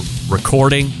are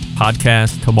recording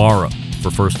podcast tomorrow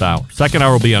for first hour. Second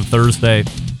hour will be on Thursday,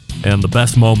 and the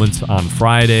best moments on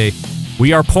Friday.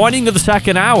 We are pointing to the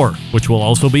second hour, which will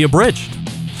also be abridged.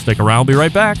 Stick around, be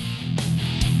right back.